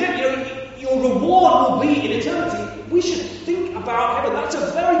depends, your reward will be in eternity, we should think about heaven. That's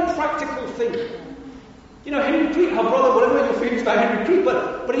a very practical thing. Henry Crete, our brother, whatever your feelings about Henry Crete,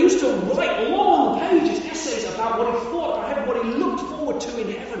 but he used to write long pages, essays about what he thought about heaven, what he looked forward to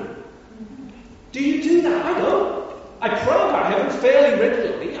in heaven. Do you do that? I don't. I pray about heaven fairly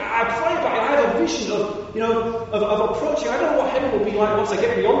regularly. I pray about it. I have a vision of approaching. I don't know what heaven will be like once I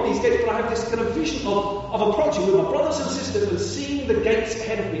get beyond these gates, but I have this kind of vision of approaching with my brothers and sisters and seeing the gates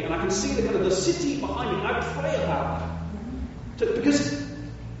ahead of me, and I can see the kind of the city behind me, and I pray about that. Because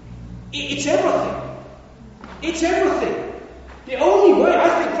it's everything. It's everything. The only way,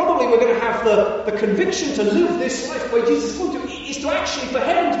 I think probably we're going to have the conviction to live this life the way Jesus wanted to, is to actually, for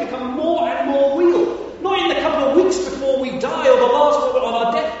heaven to become more and more real. Not in the couple of weeks before we die or the last moment on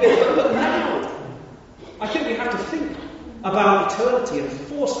our deathbed, but now. I think we have to think about eternity and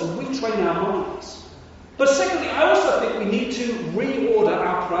force and retrain our minds. But secondly, I also think we need to reorder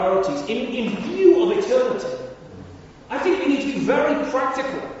our priorities in view of eternity. I think we need to be very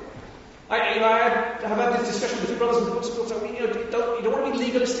practical. I have had this discussion with 2 brothers and sisters. You don't want to be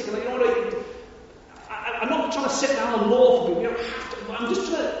legalistic, and you don't want to. I'm not trying to set down a law for people. You don't have to. I'm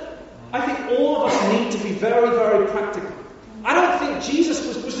just trying to. I think all of us need to be very, very practical. I don't think Jesus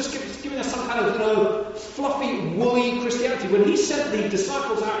was just giving us some kind of fluffy, woolly Christianity. When he sent the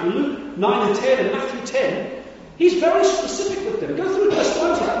disciples out in Luke 9 and 10 and Matthew 10, he's very specific with them. Go through the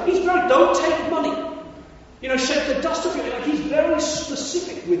Thessalonians. He's very, don't take money. Shake the dust off you. He's very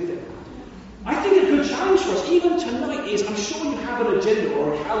specific with them. I think a good challenge for us, even tonight, is I'm sure you have an agenda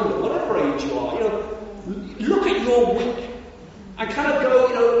or a calendar, whatever age you are. Look at your week and kind of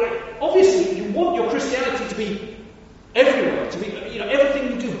go, obviously you want your Christianity to be everywhere, to be,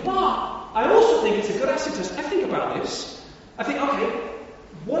 everything you do. But I also think it's a good asset test. I think about this. I think, okay,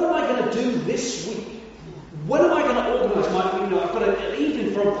 what am I going to do this week? When am I going to organise my, I've got an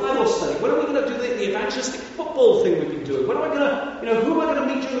evening for a Bible study. When am I going to do the evangelistic football thing we've been doing? When am I going to, who am I going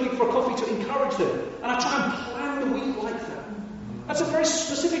to meet during the week for a coffee to encourage them? And I try and plan the week like that. That's a very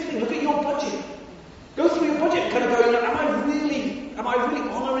specific thing. Look at your budget. Go through your budget and kind of go, am I really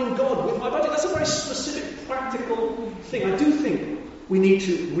honouring God with my budget? That's a very specific, practical thing. I do think we need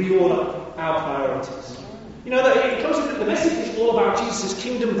to reorder our priorities. In closing, the message is all about Jesus'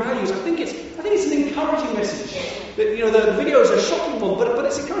 kingdom values. I think it's an encouraging message. That, the video is a shocking one, but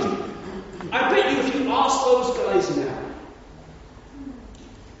it's encouraging. I bet you if you ask those guys now,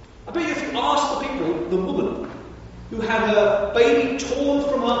 I bet you if you ask the people, the woman who had her baby torn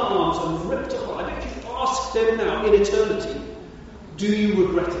from her arms and ripped apart, I bet if you ask them now in eternity, do you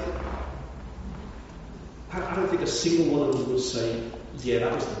regret it? I don't think a single one of them would say, yeah,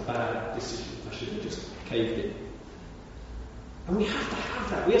 that was a bad decision. I should have just caved in. And we have to have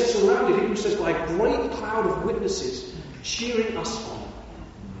that. We are surrounded, Hebrews says, by a great cloud of witnesses cheering us on.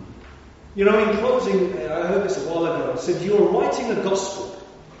 In closing, I heard this a while ago. It said, you are writing a gospel,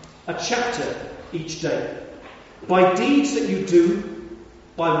 a chapter each day. By deeds that you do,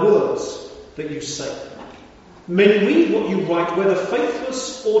 by words that you say. Men read what you write, whether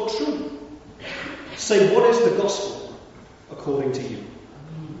faithless or true. Say, what is the gospel according to you?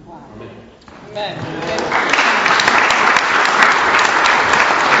 Amen. Amen.